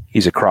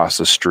 he's across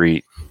the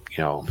street, you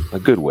know, a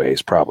good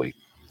ways, probably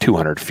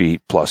 200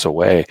 feet plus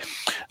away,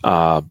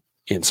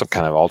 in some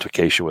kind of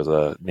altercation with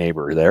a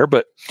neighbor there.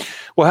 But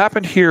what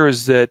happened here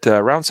is that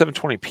around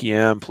 7:20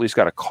 p.m., police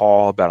got a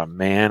call about a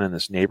man in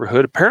this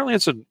neighborhood. Apparently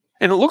and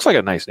it looks like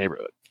a nice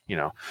neighborhood, you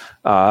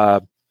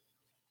know.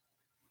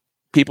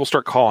 People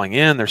start calling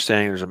in. They're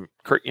saying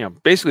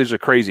basically there's a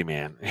crazy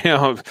man, you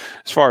know,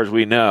 as far as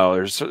we know.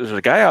 There's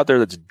a guy out there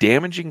that's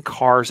damaging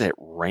cars at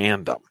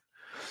random,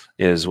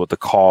 is what the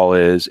call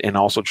is, and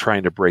also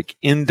trying to break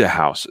into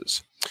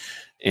houses.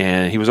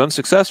 And he was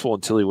unsuccessful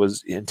until he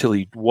was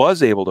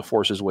able to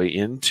force his way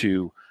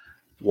into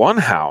one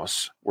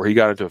house where he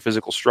got into a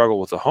physical struggle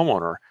with the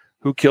homeowner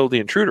who killed the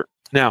intruder.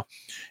 Now,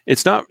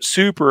 it's not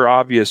super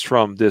obvious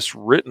from this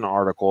written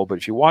article, but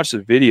if you watch the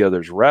video,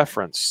 there's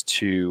reference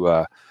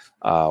to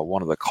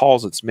one of the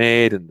calls that's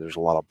made, and there's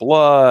a lot of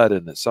blood,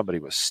 and that somebody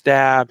was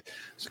stabbed.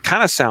 So it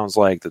kind of sounds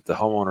like that the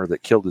homeowner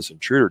that killed this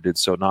intruder did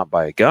so not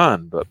by a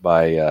gun, but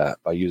by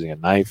using a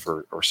knife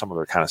or some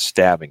other kind of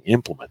stabbing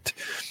implement,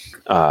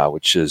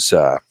 which is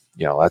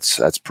you know,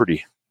 that's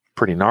pretty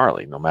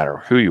gnarly, no matter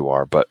who you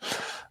are. But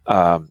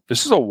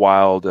this is a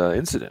wild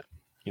incident,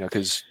 you know,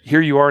 because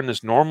here you are in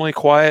this normally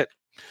quiet,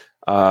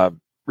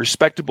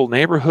 respectable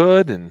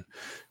neighborhood, and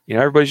you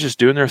know, everybody's just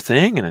doing their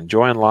thing and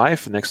enjoying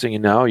life. And next thing you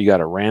know, you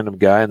got a random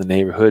guy in the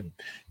neighborhood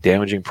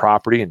damaging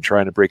property and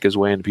trying to break his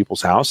way into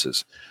people's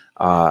houses.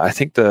 I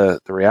think the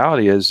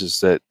reality is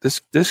that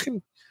this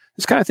kind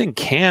of thing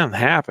can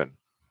happen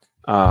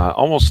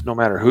almost no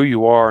matter who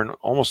you are, and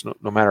almost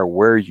no matter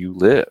where you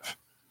live.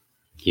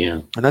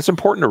 Yeah, and that's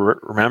important to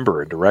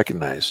remember and to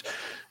recognize.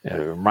 It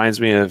reminds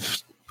me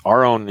of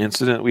our own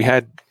incident we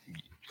had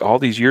all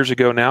these years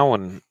ago now,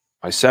 when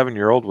my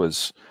 7-year-old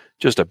was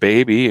just a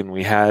baby, and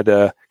we had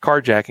a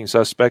carjacking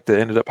suspect that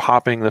ended up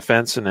hopping the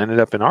fence and ended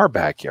up in our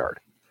backyard,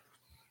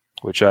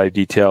 which I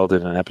detailed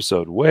in an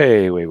episode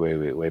way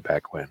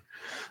back when.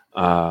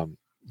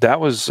 That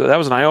was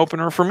an eye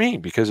opener for me,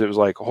 because it was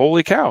like,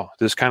 holy cow,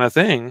 this kind of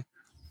thing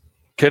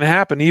can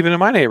happen even in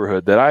my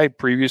neighborhood that I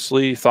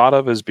previously thought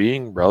of as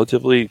being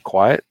relatively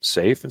quiet,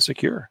 safe, and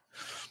secure.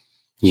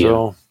 Yeah.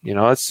 So, you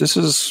know, this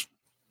is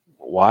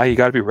why you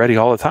got to be ready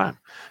all the time.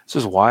 This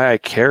is why I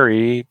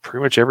carry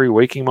pretty much every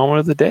waking moment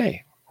of the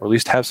day, or at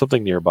least have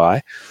something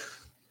nearby.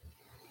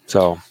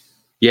 So,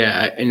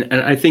 yeah, and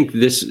I think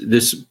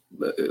this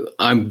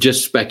I'm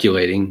just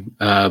speculating,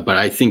 but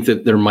I think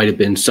that there might have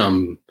been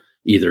some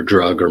either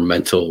drug or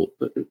mental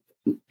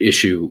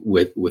issue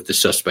with the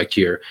suspect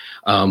here.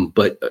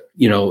 But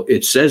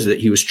it says that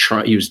he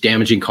was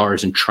damaging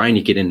cars and trying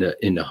to get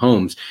into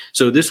homes.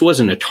 So this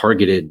wasn't a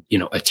targeted,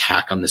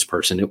 attack on this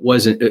person. It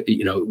wasn't,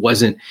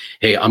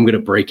 hey, I'm going to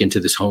break into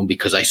this home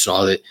because I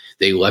saw that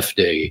they left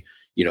a,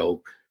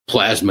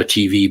 plasma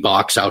TV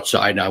box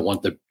outside and I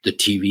want the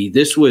TV.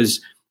 This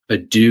was a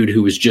dude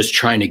who was just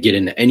trying to get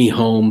into any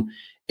home,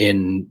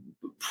 and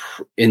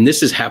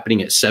this is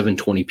happening at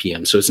 7:20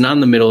 p.m. So it's not in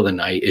the middle of the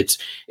night. It's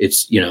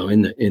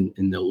in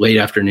the late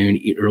afternoon,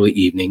 early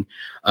evening.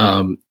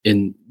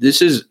 And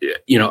this is,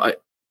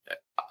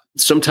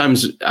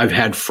 sometimes I've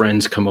had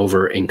friends come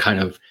over and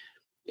kind of,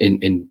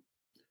 and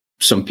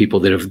some people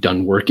that have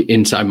done work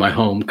inside my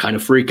home kind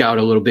of freak out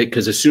a little bit,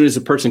 because as soon as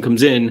the person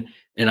comes in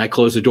and I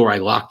close the door, I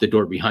lock the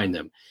door behind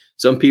them.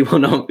 Some people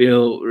don't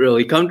feel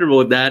really comfortable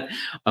with that.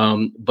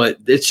 But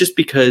it's just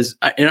because,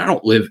 I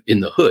don't live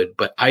in the hood,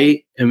 but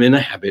I am in a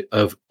habit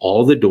of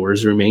all the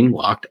doors remain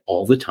locked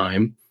all the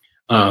time.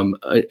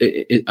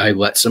 I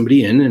let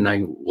somebody in and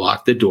I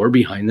lock the door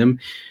behind them,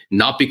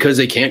 not because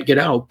they can't get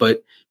out,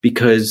 but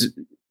because,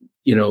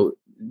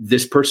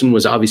 this person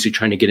was obviously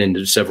trying to get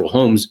into several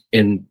homes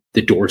and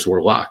the doors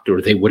were locked,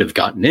 or they would have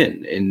gotten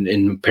in.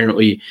 And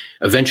apparently,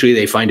 eventually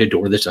they find a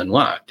door that's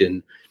unlocked.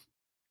 And,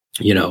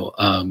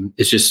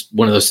 it's just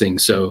one of those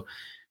things. So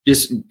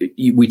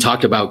we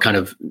talked about kind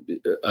of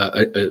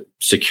a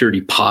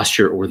security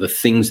posture, or the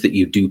things that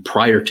you do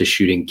prior to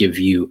shooting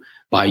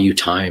buy you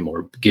time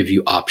or give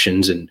you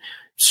options. And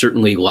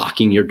certainly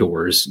locking your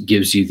doors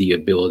gives you the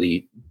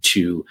ability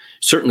to,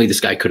 certainly this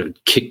guy could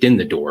have kicked in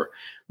the door,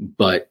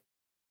 but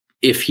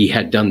if he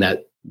had done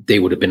that, they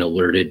would have been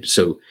alerted.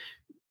 So,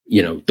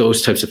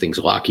 those types of things,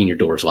 locking your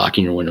doors,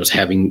 locking your windows,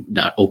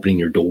 not opening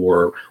your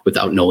door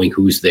without knowing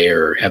who's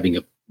there,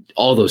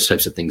 all those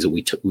types of things that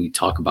we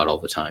talk about all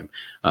the time,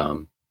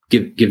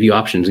 give you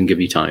options and give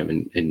you time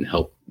and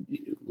help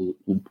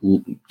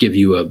give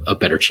you a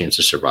better chance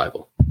of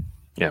survival.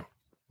 Yeah.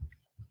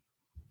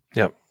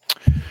 Yep.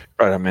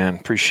 Right on, man.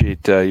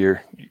 Appreciate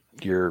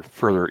your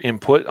further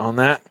input on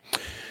that.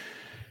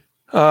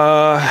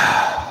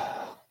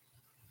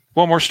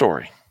 One more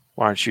story.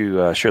 Why don't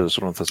you share this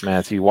one with us,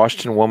 Matthew?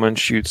 Washington woman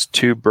shoots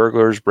 2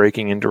 burglars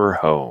breaking into her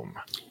home.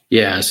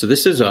 Yeah, so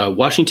this is a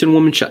Washington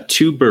woman shot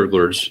 2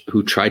 burglars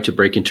who tried to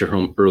break into her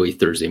home early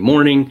Thursday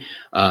morning.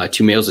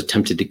 2 males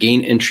attempted to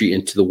gain entry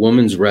into the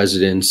woman's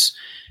residence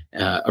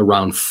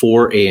around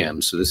 4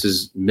 a.m. So this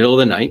is middle of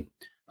the night.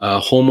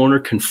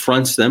 Homeowner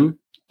confronts them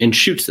and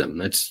shoots them.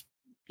 That's,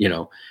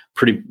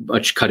 pretty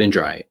much cut and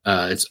dry.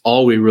 It's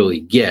all we really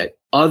get,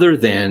 other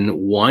than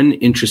one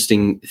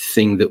interesting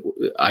thing that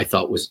I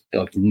thought was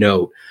of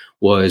note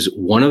was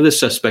one of the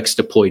suspects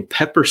deployed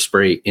pepper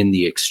spray in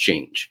the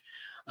exchange.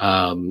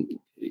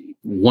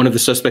 One of the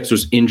suspects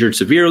was injured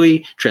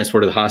severely,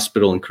 transported to the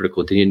hospital in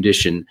critical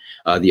condition.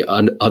 The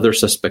other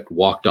suspect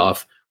walked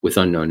off with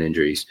unknown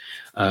injuries.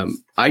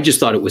 I just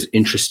thought it was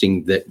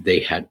interesting that they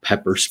had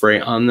pepper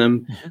spray on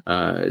them.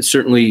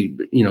 Certainly,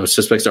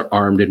 suspects are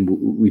armed, and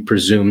we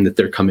presume that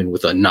they're coming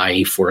with a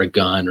knife or a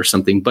gun or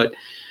something. But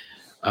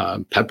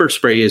pepper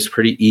spray is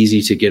pretty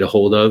easy to get a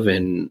hold of,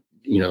 and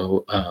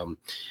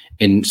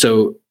and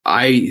so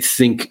I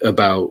think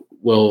about,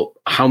 well,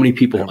 how many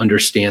people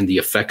understand the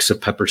effects of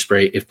pepper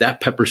spray? If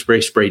that pepper spray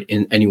sprayed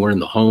anywhere in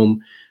the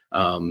home,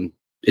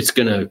 it's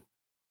gonna,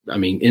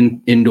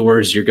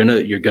 indoors, you're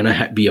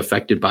gonna be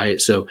affected by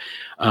it. So,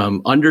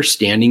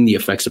 understanding the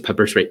effects of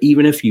pepper spray,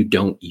 even if you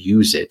don't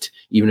use it,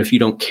 even if you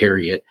don't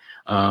carry it,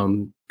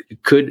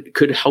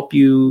 could help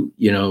you,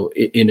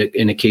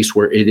 in a case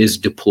where it is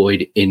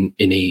deployed in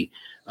a,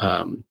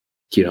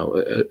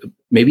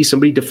 maybe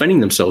somebody defending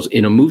themselves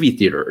in a movie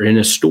theater or in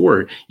a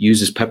store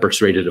uses pepper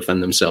spray to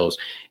defend themselves,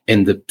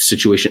 and the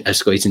situation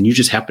escalates and you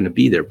just happen to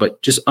be there.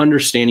 But just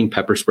understanding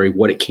pepper spray,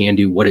 what it can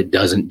do, what it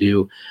doesn't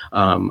do.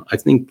 I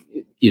think,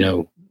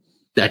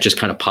 that just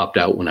kind of popped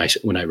out when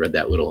I read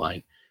that little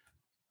line.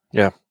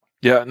 Yeah.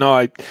 Yeah,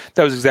 no,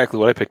 that was exactly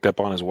what I picked up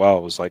on as well.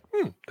 It was like,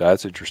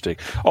 that's interesting.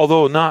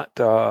 Although not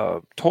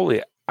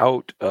totally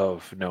out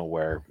of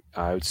nowhere.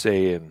 I would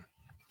say in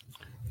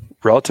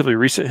relatively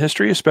recent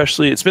history,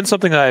 especially, it's been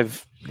something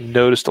I've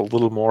noticed a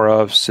little more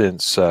of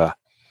since the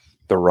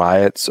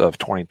riots of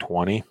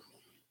 2020.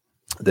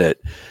 That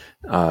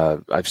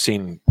I've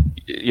seen,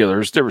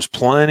 there was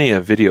plenty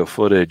of video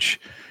footage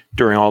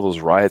during all those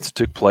riots that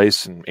took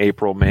place in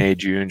April, May,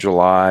 June,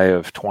 July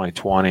of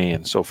 2020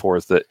 and so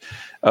forth, that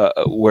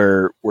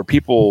where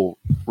people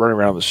running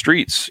around the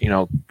streets,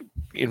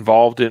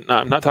 involved in,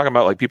 I'm not talking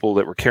about like people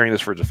that were carrying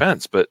this for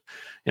defense, but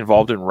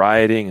involved in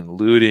rioting and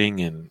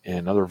looting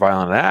and other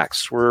violent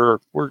acts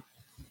were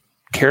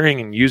carrying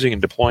and using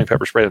and deploying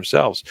pepper spray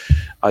themselves,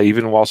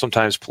 even while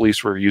sometimes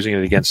police were using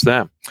it against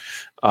them.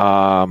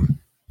 There's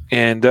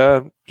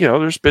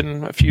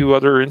been a few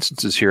other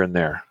instances here and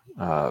there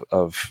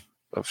of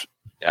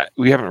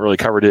we haven't really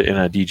covered it in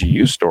a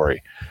DGU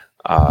story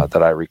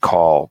that I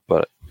recall,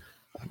 but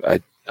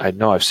I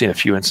know I've seen a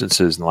few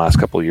instances in the last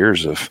couple of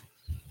years of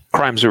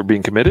crimes that were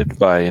being committed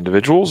by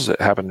individuals that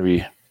happen to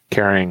be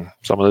carrying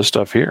some of this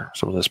stuff here,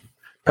 some of this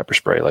pepper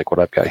spray like what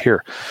I've got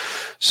here.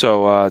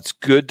 So it's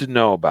good to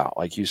know about,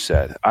 like you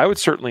said. I would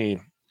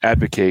certainly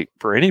advocate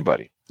for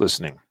anybody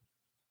listening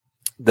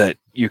that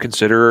you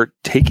consider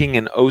taking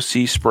an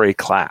OC spray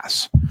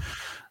class,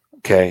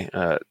 okay,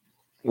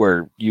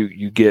 where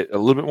you get a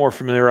little bit more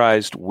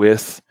familiarized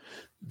with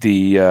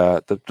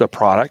the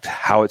product,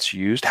 how it's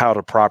used, how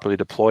to properly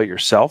deploy it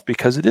yourself,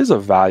 because it is a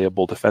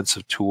valuable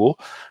defensive tool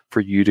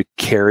for you to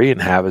carry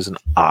and have as an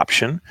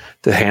option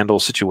to handle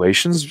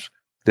situations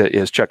that,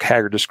 as Chuck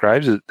Haggard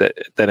describes, that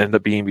end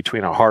up being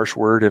between a harsh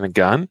word and a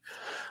gun.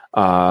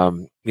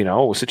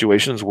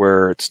 Situations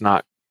where it's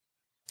not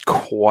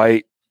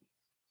quite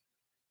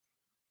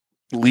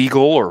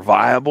legal or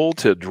viable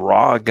to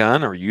draw a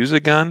gun or use a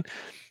gun,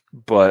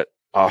 but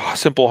a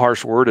simple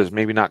harsh word is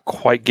maybe not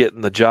quite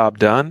getting the job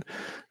done.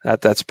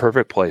 That's a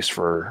perfect place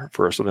for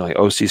something like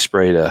OC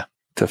spray to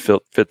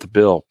fit the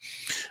bill.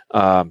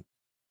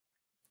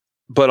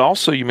 But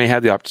also you may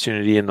have the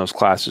opportunity in those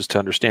classes to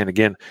understand,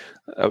 again,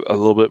 a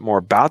little bit more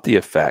about the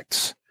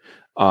effects,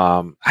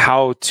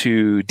 how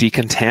to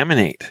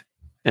decontaminate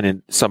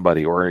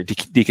somebody or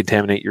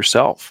decontaminate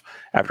yourself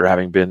after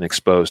having been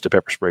exposed to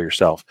pepper spray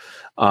yourself.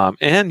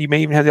 And you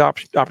may even have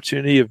the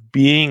opportunity of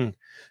being,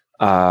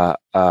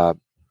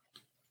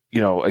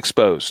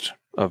 exposed,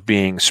 of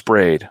being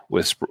sprayed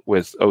with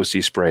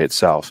OC spray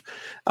itself.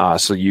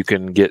 So you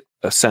can get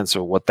a sense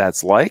of what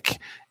that's like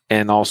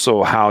and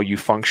also how you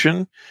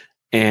function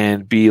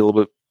and be a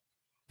little bit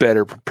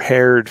better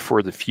prepared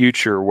for the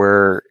future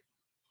where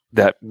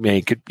that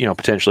could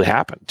potentially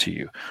happen to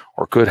you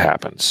or could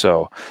happen.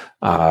 So,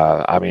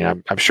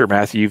 I'm sure,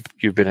 Matthew,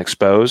 you've been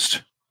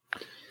exposed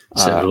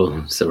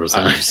several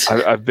times.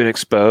 I've been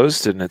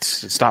exposed, and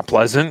it's not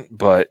pleasant,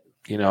 but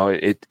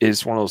it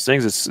is one of those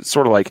things. It's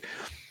sort of like,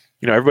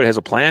 everybody has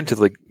a plan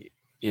to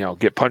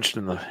get punched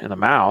in the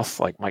mouth,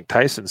 like Mike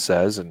Tyson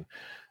says, and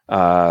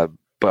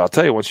but I'll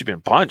tell you, once you've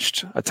been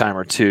punched a time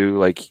or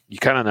two, you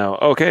kind of know,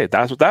 okay,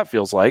 that's what that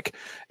feels like,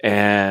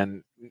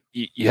 and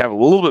you have a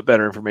little bit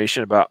better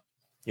information about,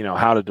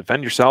 how to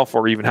defend yourself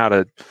or even how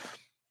to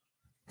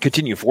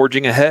continue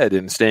forging ahead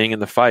and staying in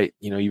the fight,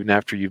 even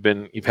after you've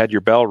had your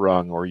bell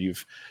rung or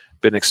you've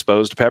been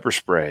exposed to pepper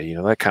spray,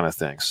 that kind of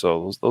thing.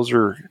 So those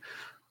are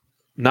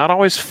not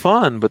always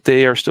fun, but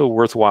they are still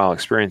worthwhile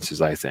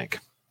experiences, I think.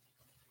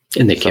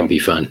 And they can be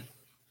fun.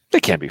 They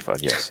can be fun.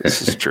 Yes,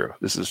 this is true.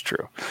 This is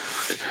true.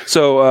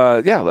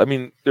 So,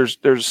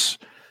 there's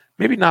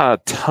maybe not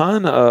a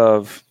ton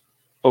of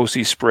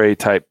OC spray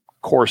type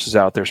courses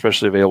out there,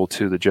 especially available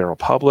to the general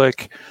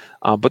public.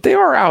 But they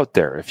are out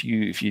there. If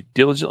you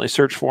diligently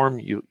search for them,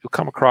 you'll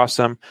come across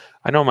them.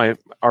 I know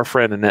our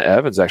friend Annette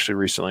Evans actually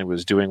recently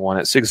was doing one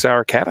at Sig Sauer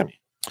Academy.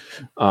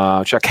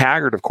 Chuck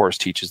Haggard, of course,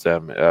 teaches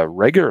them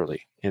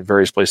regularly in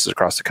various places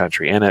across the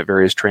country and at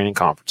various training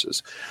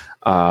conferences.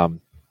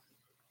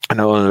 I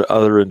know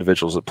other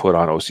individuals that put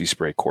on OC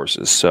spray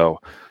courses. So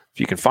if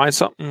you can find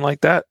something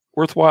like that,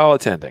 worthwhile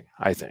attending,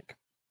 I think.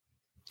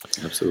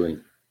 Absolutely.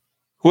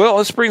 Well,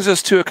 this brings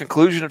us to a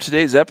conclusion of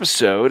today's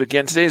episode.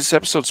 Again, today's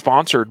episode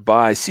sponsored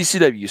by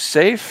CCW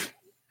Safe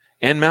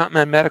and Mountain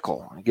Man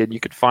Medical. Again, you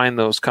can find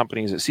those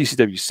companies at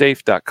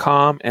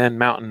ccwsafe.com and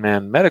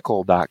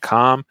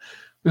mountainmanmedical.com.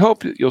 We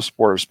hope that you'll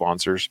support our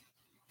sponsors.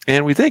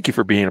 And we thank you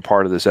for being a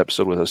part of this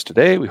episode with us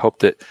today. We hope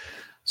that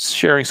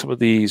sharing some of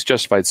these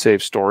Justified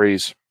Safe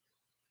stories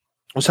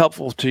was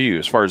helpful to you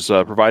as far as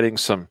providing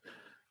some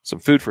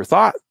food for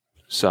thought,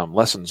 some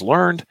lessons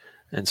learned,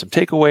 and some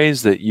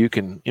takeaways that you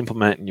can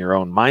implement in your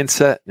own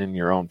mindset and in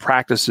your own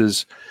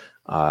practices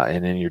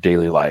and in your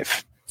daily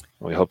life.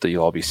 And we hope that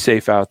you'll all be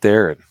safe out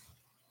there and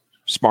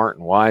smart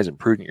and wise and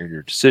prudent in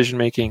your decision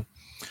making.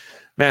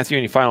 Matthew,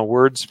 any final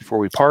words before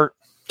we part?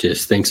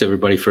 Just thanks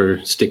everybody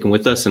for sticking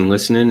with us and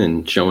listening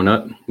and showing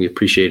up. We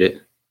appreciate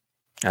it.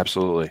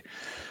 Absolutely.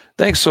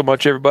 Thanks so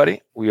much,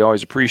 everybody. We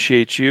always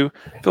appreciate you.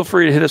 Feel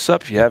free to hit us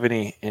up if you have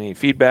any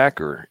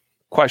feedback or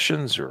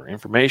questions or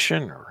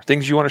information or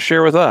things you want to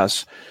share with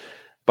us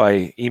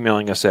by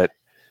emailing us at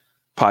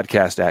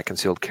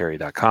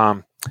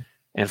podcast@concealedcarry.com.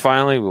 And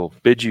finally, we'll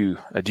bid you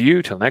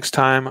adieu till next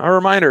time. A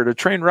reminder to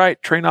train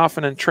right, train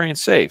often, and train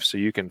safe so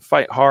you can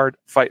fight hard,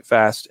 fight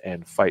fast,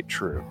 and fight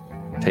true.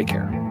 Take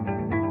care.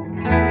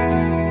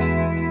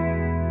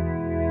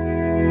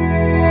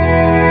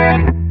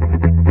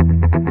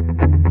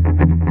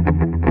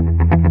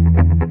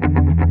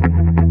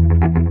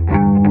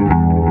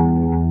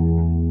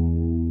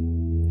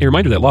 A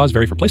reminder that laws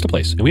vary from place to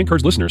place, and we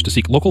encourage listeners to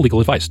seek local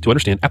legal advice to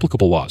understand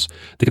applicable laws.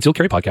 The Concealed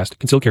Carry Podcast,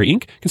 Concealed Carry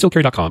Inc.,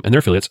 ConcealedCarry.com, and their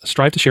affiliates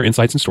strive to share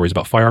insights and stories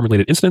about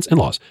firearm-related incidents and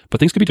laws, but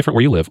things could be different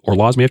where you live, or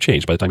laws may have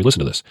changed by the time you listen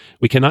to this.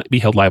 We cannot be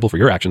held liable for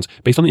your actions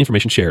based on the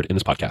information shared in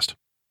this podcast.